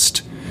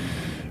against,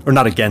 or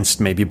not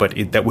against maybe, but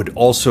that would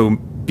also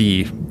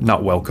be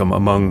not welcome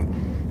among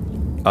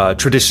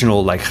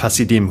traditional like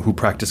Hasidim who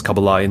practice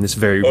Kabbalah in this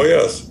very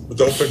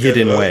don't forget,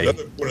 hidden way.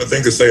 Another important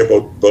thing to say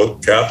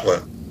about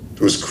Kaplan,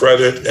 to his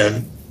credit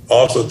and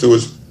also to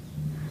his,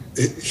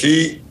 at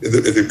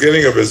the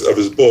beginning of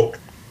his book,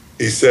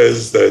 he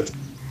says that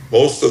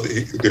most of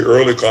the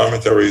early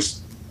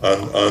commentaries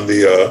on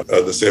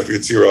the Sefer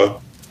Yetzirah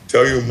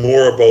tell you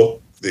more about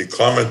the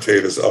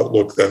commentator's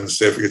outlook than the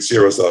Sefer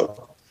Yetzirah's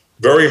outlook.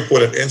 Very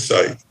important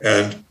insight,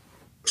 and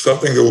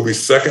something that will be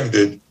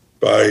seconded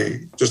by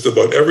just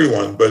about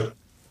everyone. But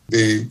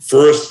the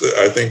first,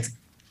 I think,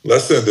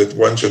 lesson that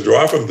one should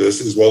draw from this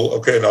is, well,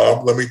 okay,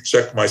 now let me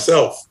check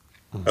myself.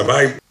 Am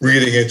I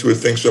reading into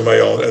things from my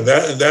own? And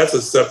that's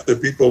a step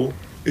that people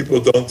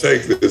don't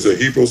take. There's a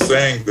Hebrew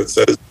saying that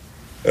says,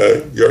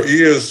 your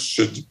ears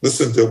should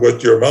listen to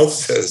what your mouth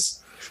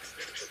says.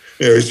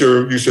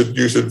 You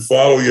should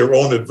follow your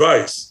own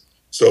advice.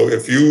 So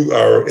if you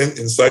are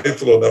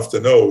insightful enough to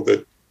know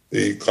that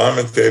the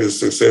commentators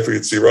to Sefer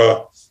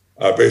Yetzirah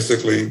are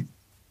basically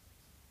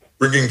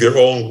bringing their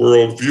own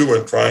worldview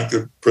and trying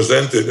to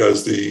present it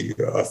as the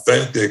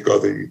authentic or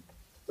the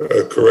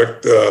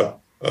correct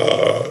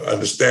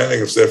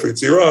understanding of Sefer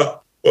Yetzirah,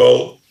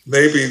 well,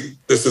 maybe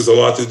this has a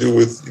lot to do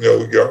with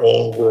your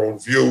own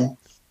worldview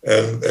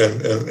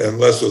and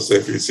less with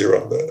Sefer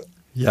Yetzirah.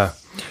 Yeah.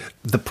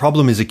 The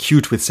problem is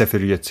acute with Sefer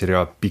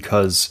Yetzirah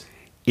because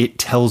it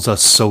tells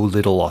us so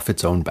little off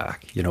its own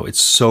back.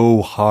 It's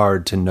so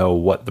hard to know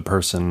what the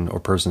person or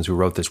persons who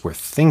wrote this were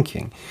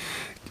thinking.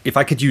 If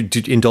I could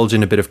indulge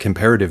in a bit of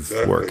comparative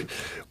work,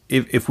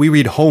 if we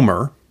read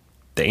Homer,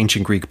 the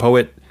ancient Greek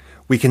poet,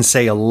 we can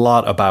say a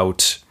lot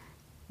about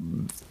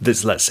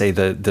this, let's say,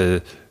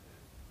 the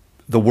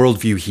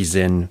worldview he's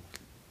in,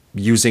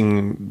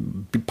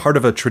 using part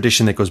of a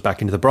tradition that goes back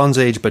into the Bronze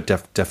Age, but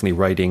definitely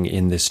writing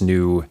in this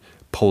new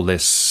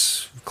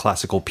polis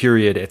classical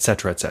period,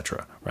 etc.,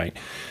 right?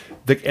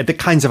 The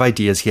kinds of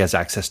ideas he has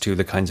access to,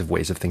 the kinds of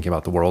ways of thinking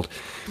about the world.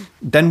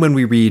 Then when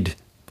we read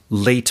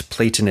late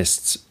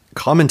Platonists,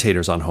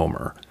 commentators on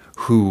Homer,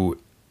 who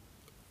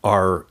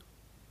are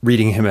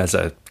reading him as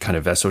a kind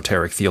of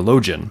esoteric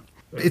theologian,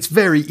 it's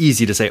very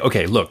easy to say,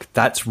 okay, look,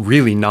 that's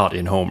really not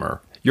in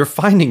Homer. You're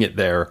finding it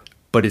there,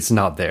 but it's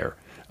not there.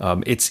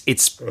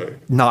 It's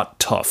not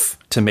tough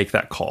to make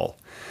that call.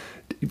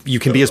 You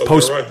can be as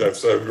post. Right.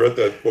 I've read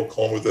that book,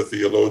 Homer the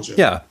Theologian.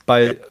 Yeah,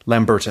 by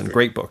Lamberton,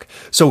 great book.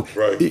 So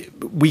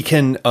we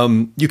can,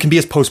 you can be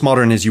as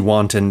postmodern as you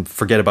want and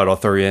forget about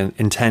authorial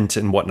intent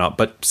and whatnot,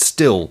 but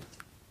still,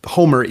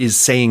 Homer is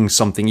saying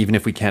something, even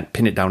if we can't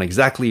pin it down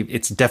exactly.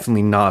 It's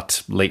definitely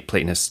not late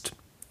Platonist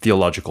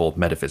theological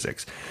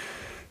metaphysics,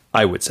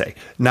 I would say.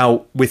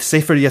 Now, with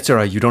Sefer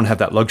Yetzirah, you don't have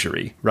that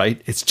luxury,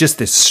 right? It's just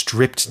this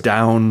stripped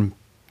down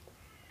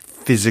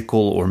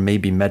physical or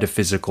maybe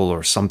metaphysical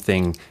or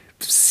something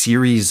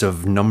series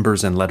of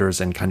numbers and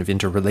letters and kind of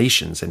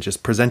interrelations, and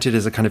just presented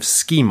as a kind of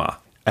schema.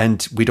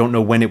 And we don't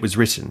know when it was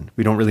written.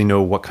 We don't really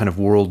know what kind of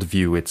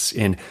worldview it's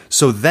in.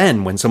 So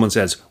then when someone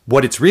says,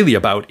 what it's really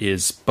about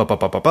is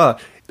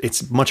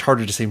it's much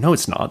harder to say, no,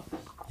 it's not.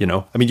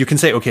 I mean, you can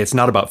say, okay, it's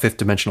not about fifth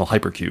dimensional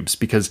hypercubes,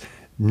 because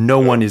no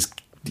one is,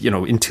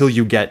 until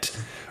you get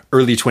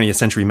early 20th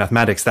century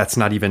mathematics, that's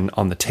not even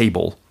on the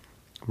table,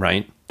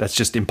 right? That's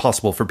just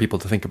impossible for people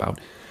to think about.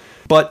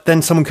 But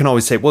then someone can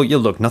always say, well, yeah,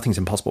 look, nothing's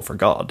impossible for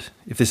God.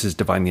 If this is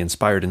divinely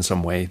inspired in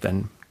some way,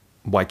 then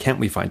why can't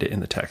we find it in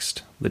the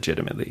text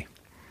legitimately?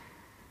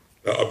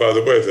 By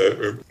the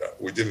way,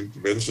 we didn't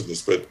mention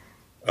this, but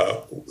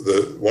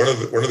one of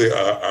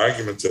the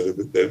arguments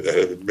that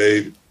had been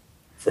made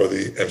for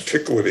the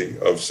antiquity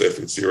of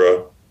Sefer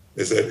Yetzirah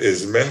is that it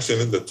is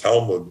mentioned in the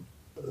Talmud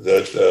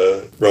that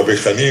Rabbi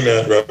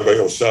Hanina and Rabbi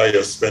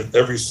Oshaya spent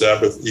every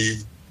Sabbath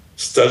Eve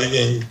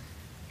studying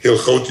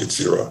Hilchot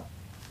Yetzirah,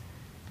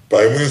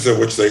 by means of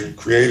which they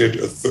created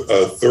a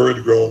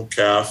third-grown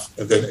calf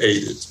and then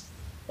ate it.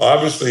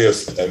 Obviously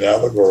as an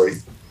allegory,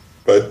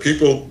 but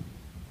people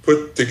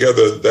put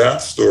together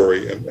that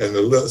story and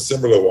a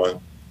similar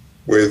one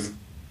with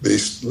the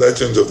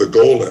legends of the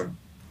golem,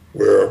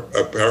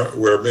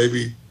 where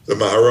maybe the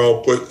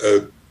Maharal put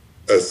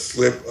a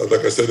slip,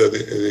 like I said,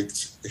 the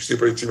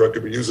Sefer Yetzirah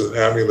could be used as an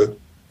amulet,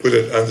 put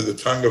it under the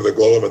tongue of the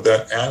golem, and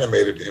that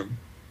animated him,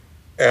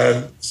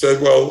 and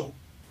said, well,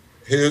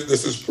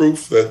 this is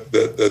proof that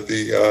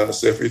the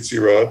Sefer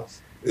Yetzirah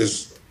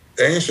is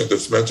ancient.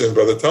 It's mentioned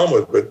by the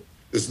Talmud, but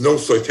there's no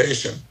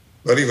citation,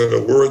 not even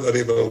a word, not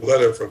even a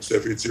letter from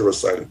Sefer Yetzirah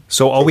cited.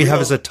 So all we have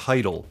is a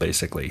title,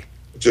 basically.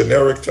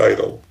 Generic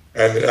title.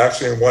 And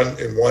actually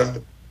in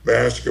one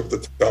manuscript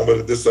of the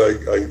Talmud, this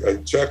I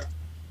checked,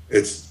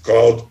 it's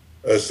called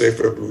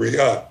Sefer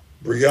B'riyah.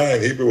 B'riyah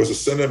in Hebrew was a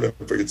synonym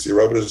for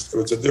Yetzirah, but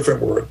it's a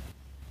different word.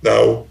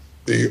 Now,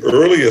 the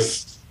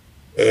earliest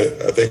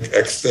I think,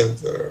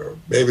 extant,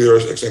 maybe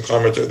there's extant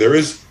commentary. There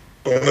is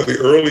one of the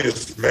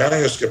earliest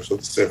manuscripts of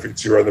the Sefer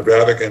Yetzirah in the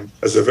Vatican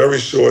has a very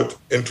short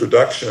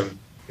introduction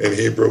in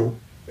Hebrew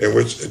in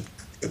which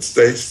it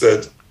states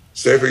that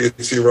Sefer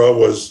Yetzirah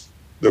was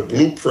the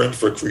blueprint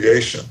for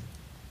creation.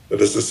 That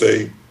is to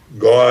say,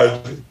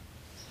 God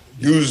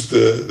used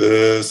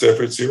the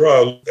Sefer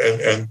Yetzirah,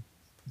 and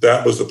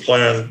that was the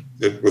plan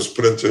that was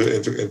put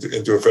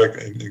into effect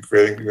in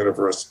creating the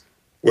universe,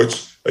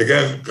 which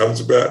again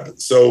comes back.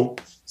 So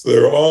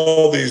there are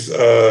all these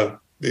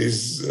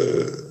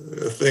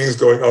things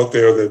going out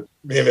there that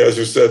mean, as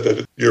you said,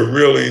 that you're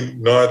really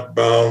not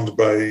bound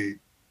by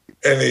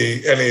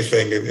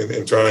anything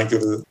in trying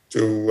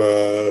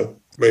to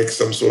make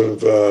some sort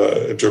of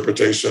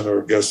interpretation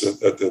or guess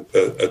at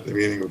the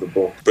meaning of the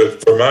book.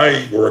 But for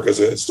my work as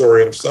a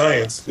historian of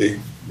science, the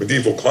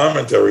medieval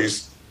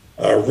commentaries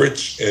are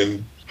rich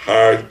in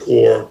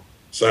hardcore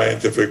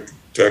scientific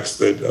texts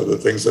that are the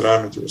things that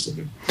I'm interested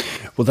in.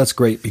 Well, that's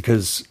great,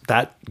 because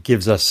that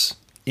gives us,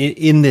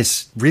 in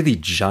this really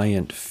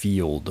giant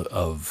field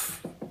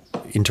of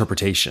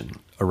interpretation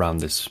around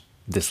this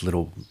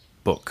little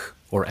book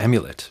or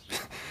amulet,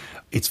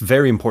 it's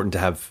very important to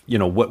have,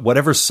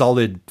 whatever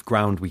solid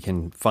ground we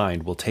can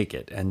find, we'll take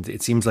it. And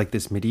it seems like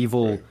this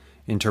medieval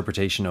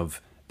interpretation of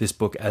this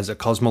book as a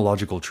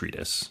cosmological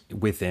treatise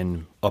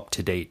within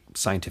up-to-date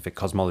scientific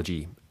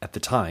cosmology at the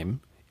time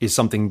is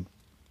something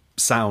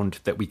sound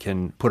that we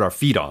can put our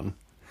feet on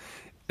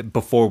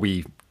before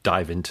we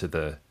dive into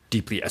the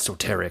deeply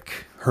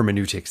esoteric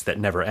hermeneutics that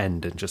never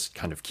end and just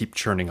kind of keep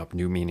churning up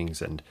new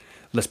meanings. And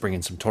let's bring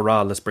in some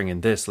Torah, let's bring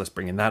in this, let's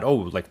bring in that. Oh,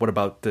 like what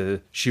about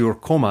the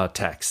Shiur Koma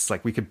texts?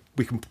 Like we can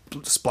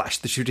splash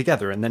the two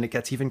together, and then it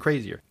gets even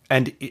crazier.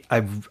 And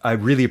I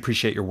really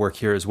appreciate your work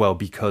here as well,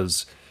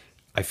 because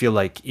I feel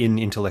like in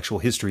intellectual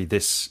history,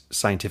 this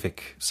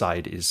scientific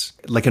side is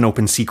like an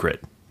open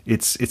secret.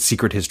 It's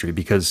secret history,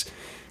 because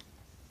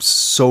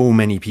so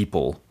many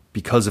people,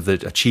 because of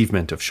the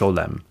achievement of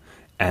Sholem,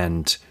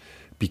 and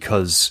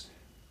because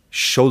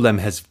Sholem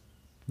has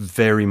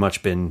very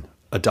much been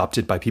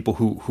adopted by people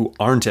who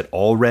aren't at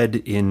all read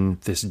in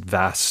this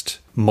vast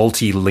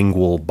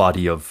multilingual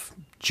body of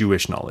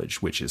Jewish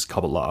knowledge, which is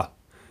Kabbalah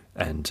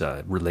and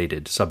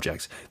related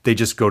subjects. They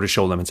just go to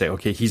Sholem and say,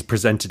 okay, he's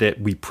presented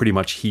it. We pretty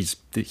much, he's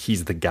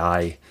the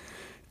guy.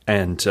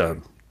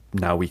 And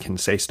now we can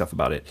say stuff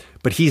about it.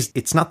 But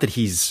it's not that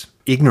he's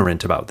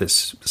ignorant about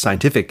this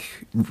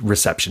scientific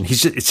reception.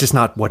 It's just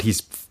not what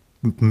he's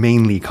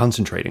mainly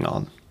concentrating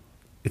on,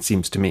 it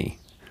seems to me.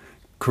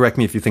 Correct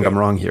me if you think I'm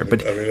wrong here,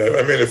 but I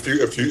mean, if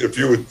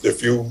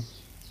you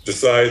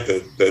decide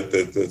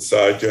that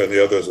Sadhya and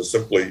the others are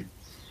simply,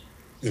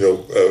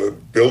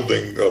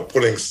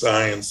 putting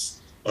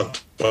science on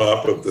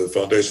top of the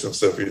foundation of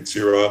Sefer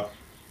Yetzirah,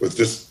 with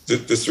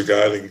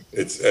disregarding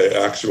its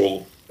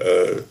actual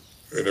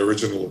an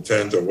original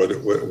intent, or when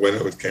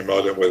it came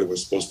out and what it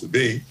was supposed to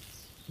be,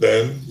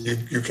 then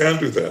you can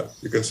do that.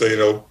 You can say,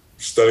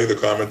 study the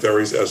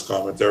commentaries as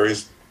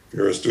commentaries. If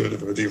you're a student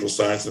of medieval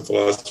science and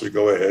philosophy,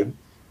 go ahead.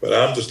 But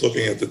I'm just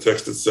looking at the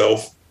text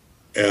itself,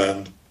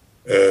 and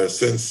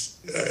since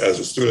as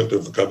a student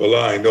of the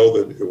Kabbalah, I know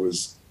that it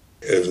was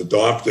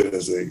adopted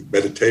as a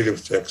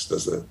meditative text,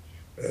 as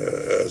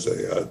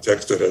a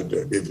text that had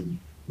even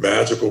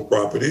magical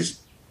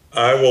properties,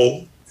 I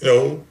will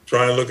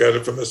try and look at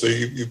it from this. So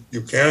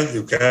you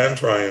can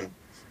try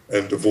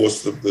and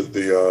divorce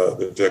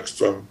the text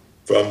from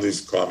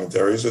these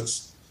commentaries.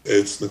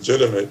 It's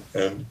legitimate,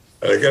 and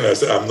again, I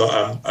say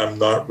I'm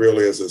not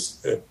really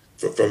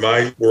for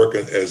my work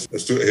as a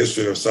student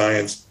history of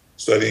science,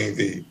 studying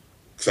the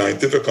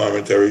scientific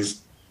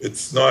commentaries,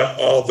 it's not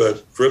all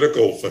that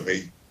critical for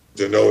me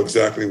to know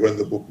exactly when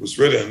the book was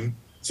written,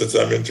 since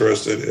I'm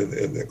interested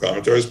in the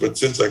commentaries. But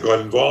since I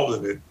got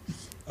involved in it,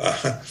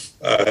 I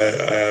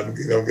am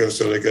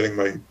sort of getting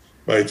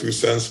my 2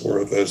 cents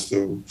worth as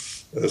to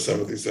some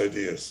of these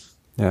ideas.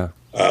 Yeah.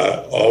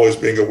 Always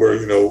being aware,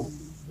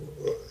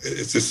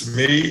 is this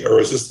me or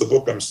is this the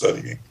book I'm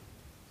studying?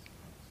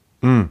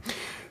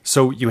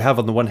 So you have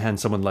on the one hand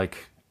someone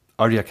like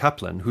Aryeh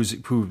Kaplan,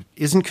 who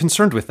isn't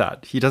concerned with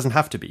that. He doesn't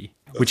have to be,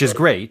 which is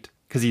great,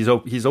 because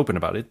he's open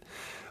about it.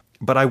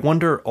 But I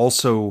wonder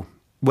also,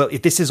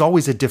 this is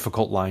always a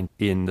difficult line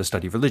in the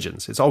study of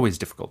religions. It's always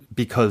difficult,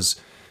 because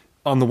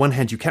on the one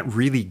hand, you can't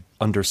really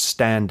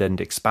understand and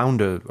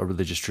expound a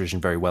religious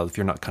tradition very well if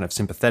you're not kind of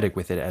sympathetic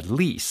with it, at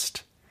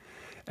least.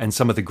 And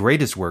some of the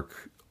greatest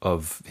work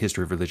of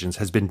history of religions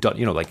has been done,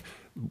 like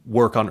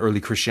work on early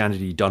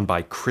Christianity done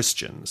by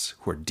Christians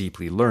who are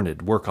deeply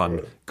learned, work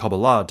on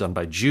Kabbalah done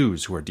by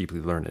Jews who are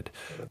deeply learned.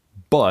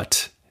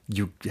 But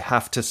you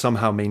have to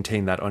somehow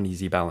maintain that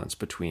uneasy balance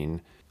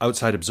between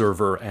outside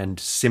observer and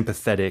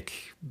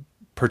sympathetic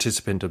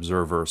participant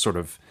observer, sort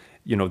of,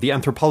 the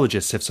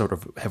anthropologists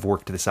have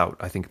worked this out,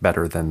 I think,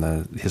 better than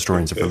the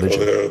historians of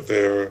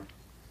religion.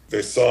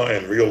 They saw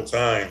in real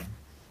time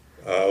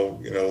how,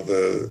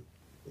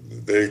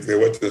 they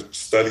went to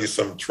study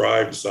some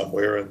tribe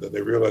somewhere, and then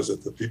they realized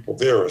that the people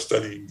there are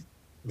studying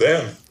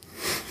them.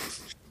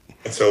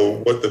 And so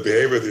what the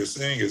behavior they're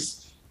seeing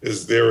is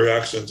their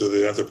reaction to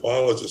the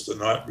anthropologist and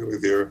not really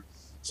their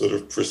sort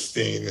of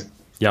pristine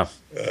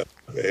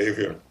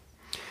behavior.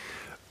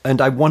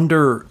 And I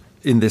wonder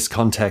in this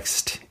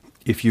context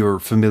if you're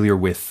familiar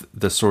with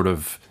the sort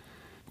of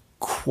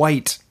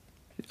quite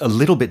a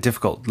little bit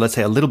difficult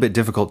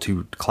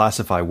to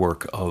classify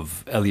work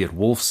of Elliot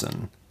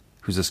Wolfson,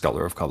 who's a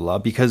scholar of Kabbalah,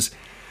 because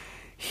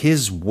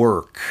his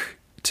work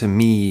to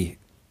me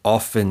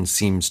often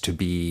seems to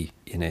be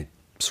in a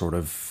sort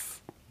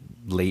of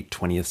late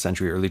 20th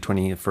century, early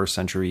 21st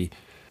century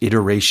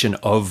iteration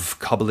of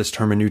Kabbalist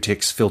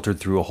hermeneutics filtered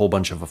through a whole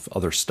bunch of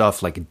other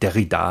stuff like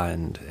Derrida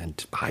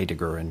and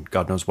Heidegger and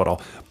God knows what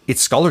all.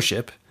 It's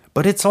scholarship,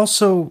 but it's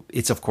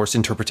of course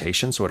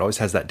interpretation. So it always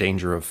has that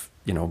danger of,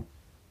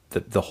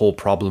 the whole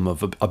problem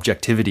of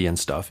objectivity and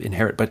stuff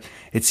inherent. But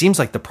it seems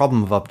like the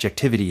problem of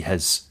objectivity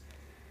has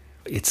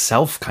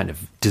itself kind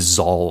of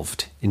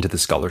dissolved into the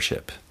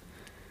scholarship.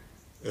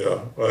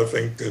 Yeah, I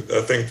think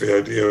the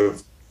idea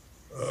of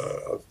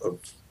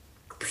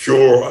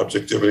pure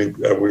objectivity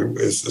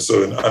is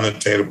sort of an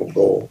unattainable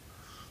goal.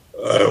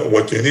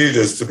 What you need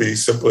is to be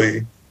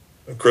simply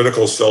a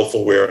critical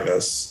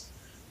self-awareness,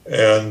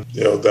 and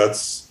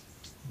that's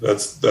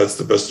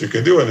the best you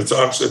can do. And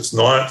it's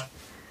not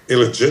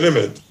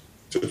illegitimate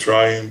to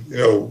try and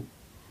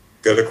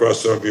get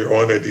across some of your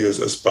own ideas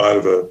as part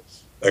of an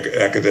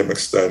academic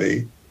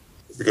study,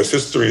 because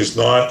history is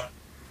not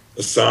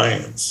a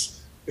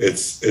science.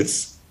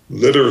 It's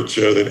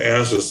literature that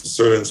answers to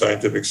certain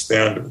scientific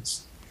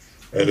standards.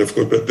 And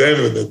but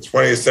then in the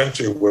 20th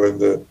century, when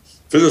the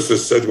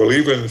physicists said, well,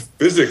 even in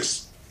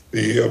physics,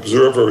 the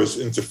observer is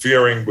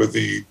interfering with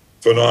the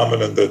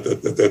phenomenon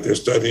that they're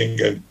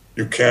studying, and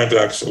you can't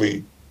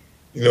actually,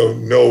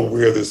 know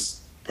where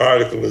this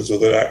particle is, or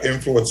that are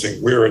influencing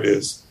where it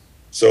is.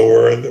 So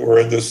we're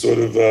in this sort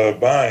of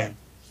bind.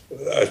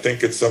 I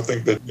think it's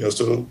something that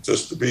sort of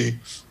just to be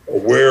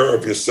aware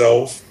of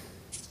yourself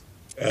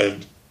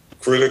and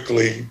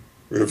critically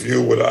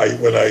review. When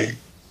I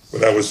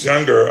was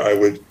younger, I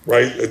would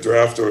write a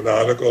draft or an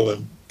article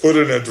and put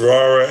it in a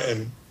drawer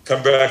and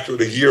come back to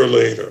it a year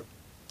later.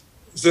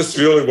 Is this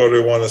really what I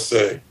want to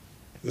say?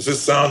 Does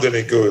this sound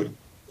any good?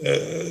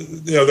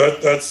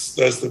 That's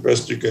the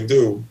best you can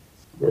do.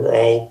 We're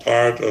all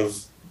part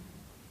of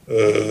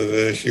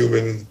the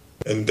human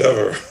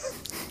endeavor,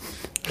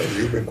 a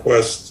human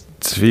quest.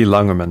 Zvi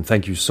Langerman,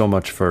 thank you so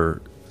much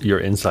for your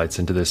insights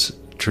into this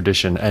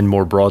tradition and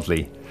more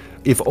broadly.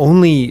 If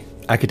only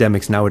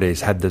academics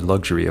nowadays had the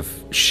luxury of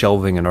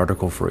shelving an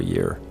article for a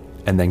year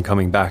and then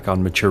coming back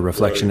on mature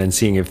reflection and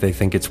seeing if they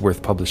think it's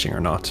worth publishing or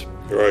not.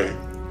 Right.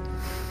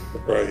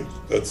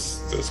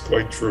 That's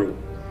quite true.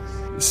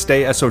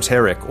 Stay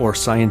esoteric or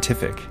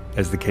scientific,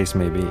 as the case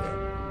may be.